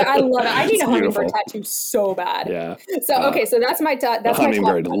 Isn't that I love it. I need a hummingbird tattoo so bad. Yeah. So okay, so that's my that's my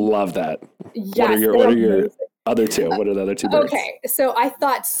hummingbird. Love that. Yes, what are your other two? What are the other two birds? Okay, so I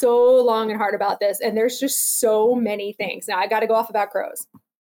thought so long and hard about this, and there's just so many things. Now I got to go off about crows.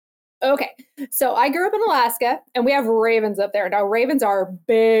 Okay, so I grew up in Alaska, and we have ravens up there. Now ravens are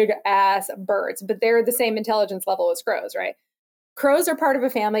big ass birds, but they're the same intelligence level as crows, right? Crows are part of a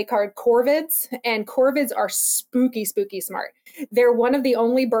family called corvids, and corvids are spooky, spooky smart. They're one of the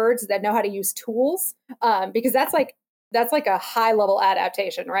only birds that know how to use tools, because that's like a high level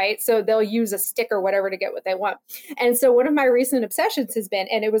adaptation, right? So they'll use a stick or whatever to get what they want. And so one of my recent obsessions has been,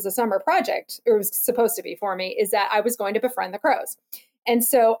 and it was a summer project, or it was supposed to be for me, is that I was going to befriend the crows. And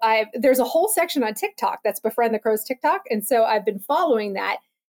so there's a whole section on TikTok that's Befriend the Crows TikTok. And so I've been following that.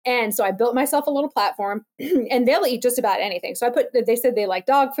 And so I built myself a little platform and they'll eat just about anything. So they said they like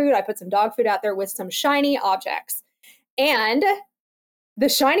dog food. I put some dog food out there with some shiny objects, and the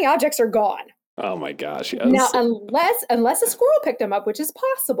shiny objects are gone. Oh my gosh. Yes. Now, unless a squirrel picked them up, which is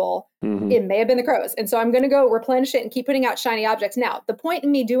possible, it may have been the crows. And so I'm going to go replenish it and keep putting out shiny objects. Now, the point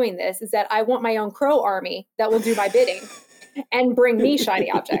in me doing this is that I want my own crow army that will do my bidding and bring me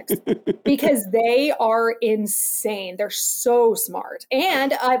shiny objects, because they are insane. They're so smart.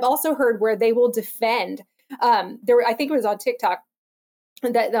 And I've also heard where they will defend. I think it was on TikTok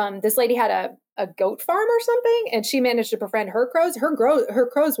that this lady had a goat farm or something, and she managed to befriend her crows. Her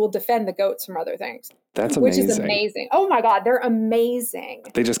crows will defend the goats from other things. That's amazing. Which is amazing. Oh my God, they're amazing.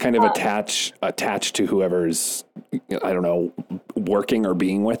 They just kind of attach to whoever's, I don't know, working or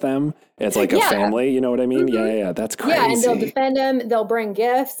being with them. It's like a family, you know what I mean? Yeah, that's crazy. Yeah, and they'll defend them. They'll bring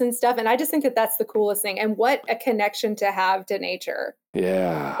gifts and stuff. And I just think that that's the coolest thing. And what a connection to have to nature.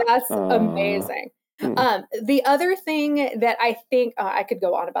 Yeah. That's amazing. The other thing that I think I could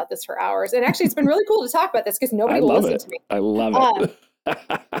go on about this for hours, and actually it's been really cool to talk about this because nobody will listen to me. I love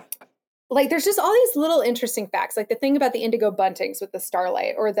it. Like there's just all these little interesting facts, like the thing about the indigo buntings with the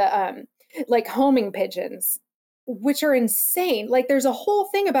starlight, or the like homing pigeons, which are insane. Like there's a whole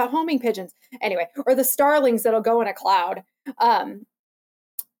thing about homing pigeons. Anyway, or the starlings that'll go in a cloud.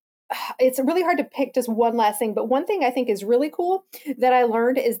 It's really hard to pick just one last thing, but one thing I think is really cool that I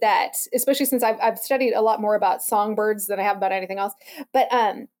learned is that, especially since I've studied a lot more about songbirds than I have about anything else, but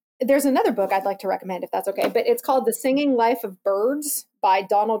there's another book I'd like to recommend if that's okay, but it's called The Singing Life of Birds by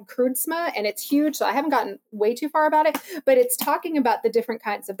Donald Kreutzma, and it's huge, so I haven't gotten way too far about it, but it's talking about the different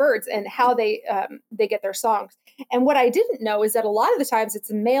kinds of birds and how they get their songs. And what I didn't know is that a lot of the times it's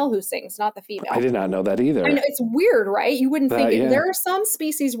the male who sings, not the female. I did not know that either. I know, it's weird, right? You wouldn't think it. There are some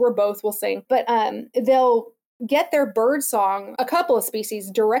species where both will sing, but they'll get their bird song, a couple of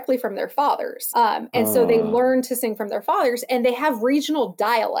species, directly from their fathers. And so they learn to sing from their fathers, and they have regional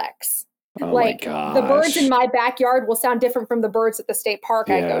dialects. Oh like the birds in my backyard will sound different from the birds at the state park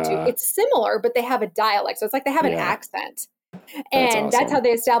I go to. It's similar, but they have a dialect. So it's like they have an accent. And that's how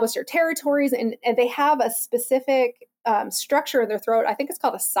they establish their territories. And they have a specific structure in their throat. I think it's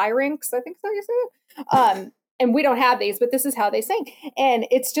called a syrinx. I think that's how you say it. And we don't have these, but this is how they sing. And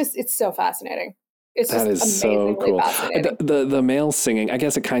it's so fascinating. It's that just is so cool. Fascinating. The male singing, I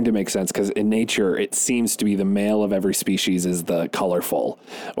guess it kind of makes sense because in nature, it seems to be the male of every species is the colorful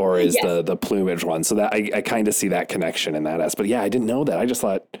or is the plumage one. So that I kind of see that connection in that aspect. But yeah, I didn't know that. I just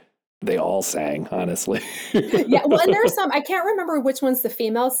thought they all sang, honestly. Yeah, well, and there's some, I can't remember which ones the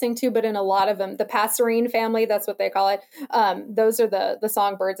females sing to, but in a lot of them, the passerine family, that's what they call it. Those are the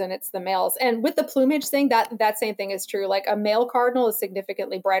songbirds, and it's the males. And with the plumage thing, that same thing is true. Like a male cardinal is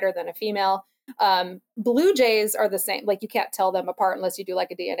significantly brighter than a female. Blue jays are the same. Like you can't tell them apart unless you do like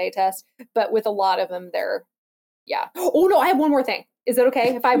a DNA test. But with a lot of them, Oh no, I have one more thing. Is it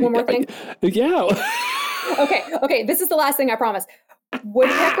okay if I have one more thing? Yeah. Okay. This is the last thing, I promise.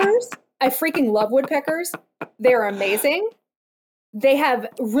 Woodpeckers. I freaking love woodpeckers. They're amazing. They have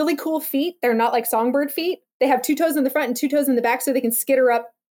really cool feet. They're not like songbird feet. They have 2 toes in the front and 2 toes in the back so they can skitter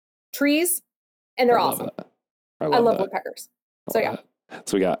up trees. And they're awesome. I love woodpeckers. So yeah.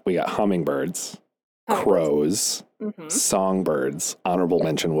 So we got hummingbirds, crows, songbirds, honorable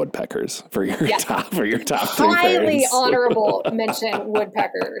mention woodpeckers for your top 3 highly birds. honorable mention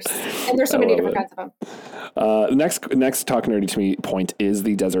woodpeckers, and there's so many different kinds of them. Next talk nerdy to me point is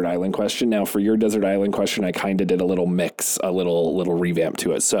the desert island question. Now for your desert island question, I kind of did a little mix, a little revamp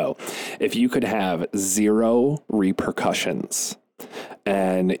to it. So if you could have 0 repercussions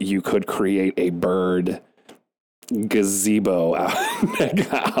and you could create a bird gazebo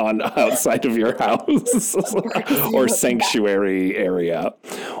outside of your house or sanctuary area,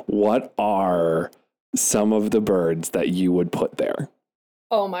 what are some of the birds that you would put there?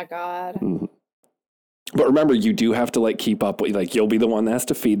 Oh my God. Mm-hmm. But remember, you do have to like keep up with, like, you'll be the one that has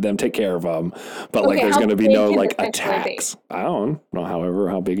to feed them, take care of them. But like, there's going to be no like attacks. I don't know,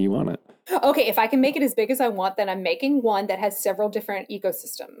 how big you want it. Okay, if I can make it as big as I want, then I'm making one that has several different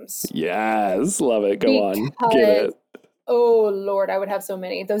ecosystems. Yes, love it. Go on, give it. Oh, Lord, I would have so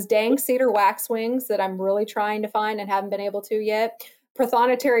many. Those dang cedar waxwings that I'm really trying to find and haven't been able to yet.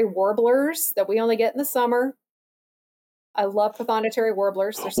 Prothonotary warblers that we only get in the summer. I love prothonotary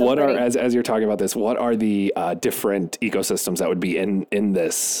warblers. They're so pretty. As you're talking about this, what are the different ecosystems that would be in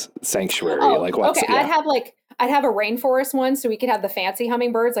this sanctuary? I'd have a rainforest one, so we could have the fancy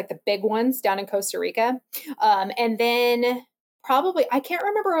hummingbirds, like the big ones down in Costa Rica. And then probably, I can't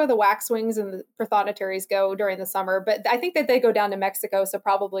remember where the waxwings and the prothonotaries go during the summer, but I think that they go down to Mexico. So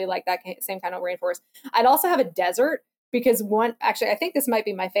probably like that same kind of rainforest. I'd also have a desert because I think this might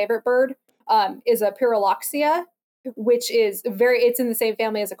be my favorite bird, is a Pyrrholoxia, which is it's in the same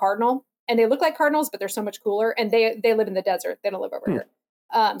family as a cardinal. And they look like cardinals, but they're so much cooler. And they live in the desert. They don't live over here.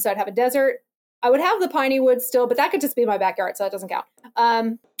 So I'd have a desert. I would have the piney woods still, but that could just be my backyard, so that doesn't count.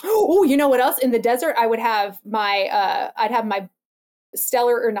 Oh, you know what else? In the desert, I would have I'd have my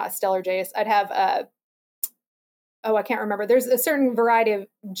not stellar jays. I'd have I can't remember. There's a certain variety of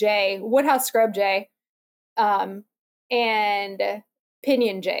jay, woodhouse scrub jay, and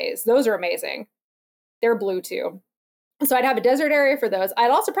pinion jays. Those are amazing. They're blue too. So I'd have a desert area for those.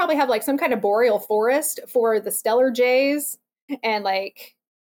 I'd also probably have like some kind of boreal forest for the stellar jays, and like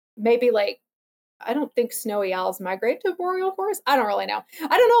maybe like, I don't think snowy owls migrate to boreal forest. I don't really know.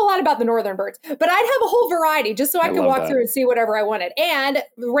 I don't know a lot about the northern birds, but I'd have a whole variety just so I could walk through and see whatever I wanted. And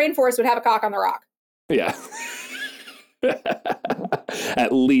the rainforest would have a cock on the rock. Yeah.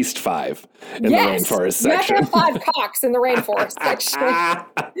 At least 5 in the rainforest section. You have to have 5 cocks in the rainforest section.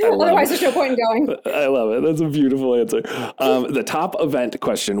 Otherwise, there's no point in going. I love it. That's a beautiful answer. The top event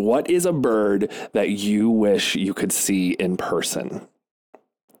question: what is a bird that you wish you could see in person?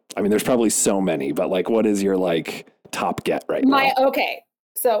 I mean, there's probably so many, but like, what is your like top get right now? Okay.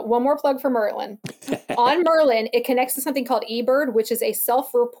 So one more plug for Merlin. On Merlin, it connects to something called eBird, which is a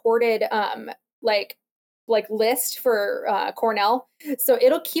self-reported like list for Cornell. So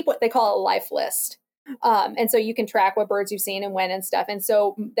it'll keep what they call a life list. And so you can track what birds you've seen and when and stuff. And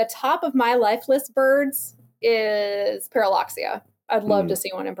so the top of my life list birds is Paraloxia. I'd love to see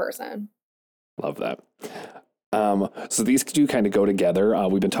one in person. Love that. So these do kind of go together.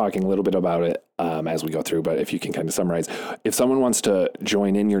 We've been talking a little bit about it as we go through, but if you can kind of summarize, if someone wants to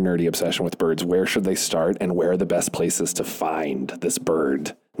join in your nerdy obsession with birds, where should they start and where are the best places to find this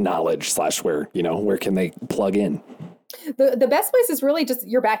bird knowledge / where can they plug in? The best place is really just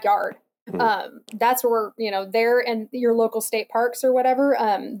your backyard. That's where, there and your local state parks or whatever.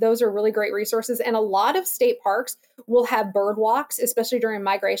 Those are really great resources. And a lot of state parks will have bird walks, especially during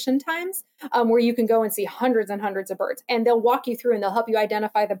migration times, where you can go and see hundreds and hundreds of birds. And they'll walk you through and they'll help you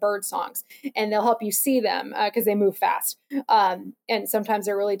identify the bird songs and they'll help you see them because they move fast. And sometimes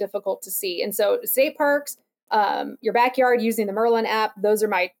they're really difficult to see. And so state parks, your backyard using the Merlin app, those are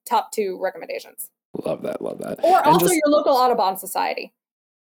my top 2 recommendations. Love that. Love that. Or also your local Audubon Society.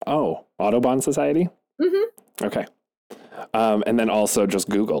 Oh, Audubon Society? Mm-hmm. Okay. And then also just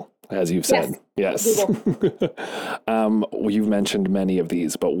Google, as you've said. Yes. You've mentioned many of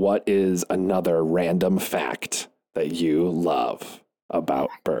these, but what is another random fact that you love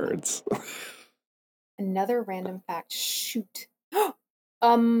about birds? Another random fact. Shoot.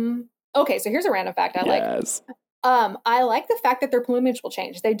 Okay, so here's a random fact I like. I like the fact that their plumage will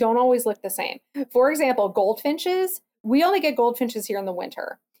change. They don't always look the same. For example, goldfinches. We only get goldfinches here in the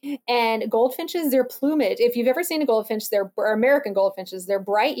winter. And goldfinches, their plumage, if you've ever seen a goldfinch, they're American goldfinches. They're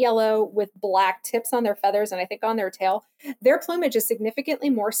bright yellow with black tips on their feathers and I think on their tail. Their plumage is significantly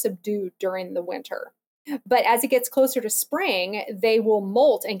more subdued during the winter. But as it gets closer to spring, they will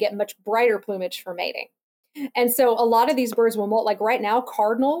molt and get much brighter plumage for mating. And so a lot of these birds will molt. Like right now,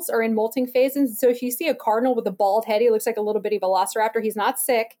 cardinals are in molting phases. So if you see a cardinal with a bald head, he looks like a little bitty velociraptor. He's not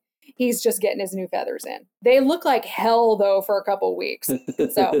sick. He's just getting his new feathers in. They look like hell, though, for a couple weeks.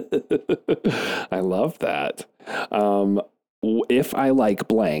 So I love that. If I like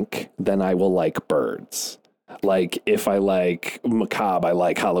blank, then I will like birds. Like if I like macabre, I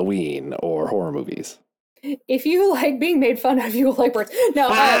like Halloween or horror movies. If you like being made fun of, you will like birds. No,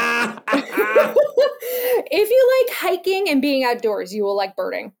 if you like hiking and being outdoors, you will like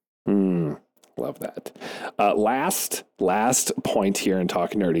birding. Love that. Last point here and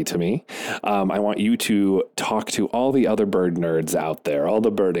talk nerdy to me. I want you to talk to all the other bird nerds out there, all the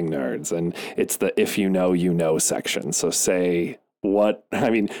birding nerds, and it's the if you know section. So say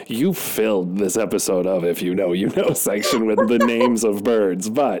you filled this episode of if you know section with the names of birds,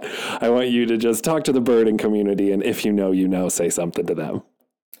 but I want you to just talk to the birding community and if you know, say something to them.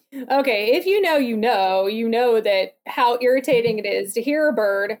 Okay, if you know that how irritating it is to hear a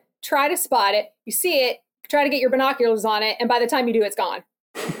bird, try to spot it, you see it, try to get your binoculars on it, and by the time you do, it's gone.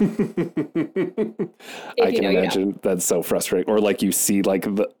 I can imagine that's so frustrating. Or like you see like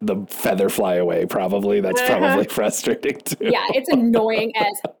the feather fly away, probably. That's probably frustrating too. Yeah, it's annoying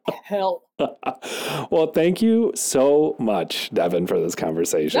as hell. Well, thank you so much, Devon, for this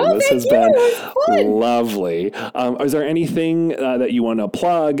conversation. This has been lovely. Is there anything that you want to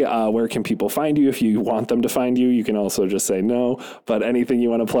plug? Where can people find you? If you want them to find you, you can also just say no. But anything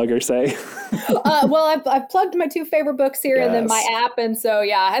you want to plug or say? Well, I've plugged my 2 favorite books here and then my app. And so,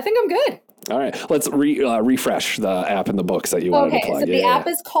 yeah, I think I'm good. All right, let's refresh the app and the books that you wanted to plug. So the app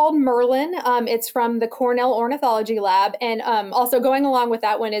is called Merlin. It's from the Cornell Ornithology Lab, and also going along with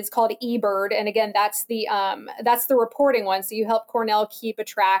that one is called eBird. And again, that's the reporting one. So you help Cornell keep a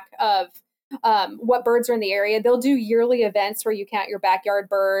track of what birds are in the area. They'll do yearly events where you count your backyard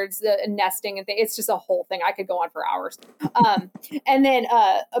birds, the nesting and things. It's just a whole thing. I could go on for hours. And then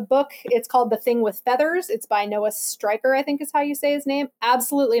a book, it's called The Thing with Feathers. It's by Noah Stryker, I think is how you say his name.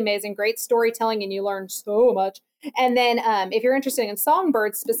 Absolutely amazing. Great storytelling, and you learn so much. And then if you're interested in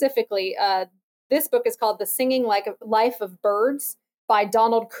songbirds specifically, this book is called The Singing Life of Birds by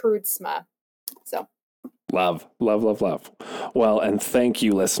Donald Kreutzma. So Love. Well, and thank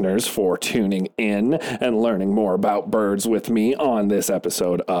you, listeners, for tuning in and learning more about birds with me on this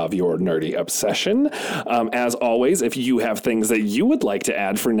episode of Your Nerdy Obsession. As always, if you have things that you would like to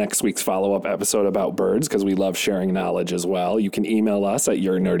add for next week's follow-up episode about birds, because we love sharing knowledge as well, you can email us at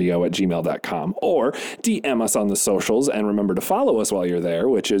yournerdio@gmail.com or DM us on the socials. And remember to follow us while you're there,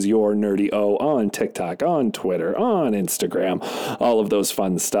 which is Your Nerdy O on TikTok, on Twitter, on Instagram, all of those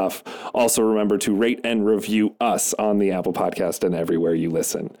fun stuff. Also, remember to rate and review us on the Apple Podcast and everywhere you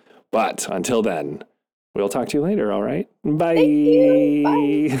listen. But until then, we'll talk to you later, all right? Bye.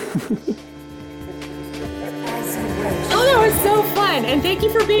 Bye. Oh, that was so fun. and thank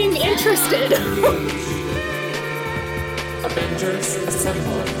you for being interested. Avengers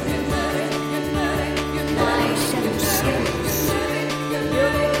Assemble.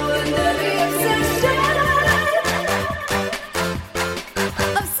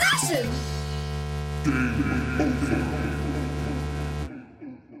 Obsession! Game over.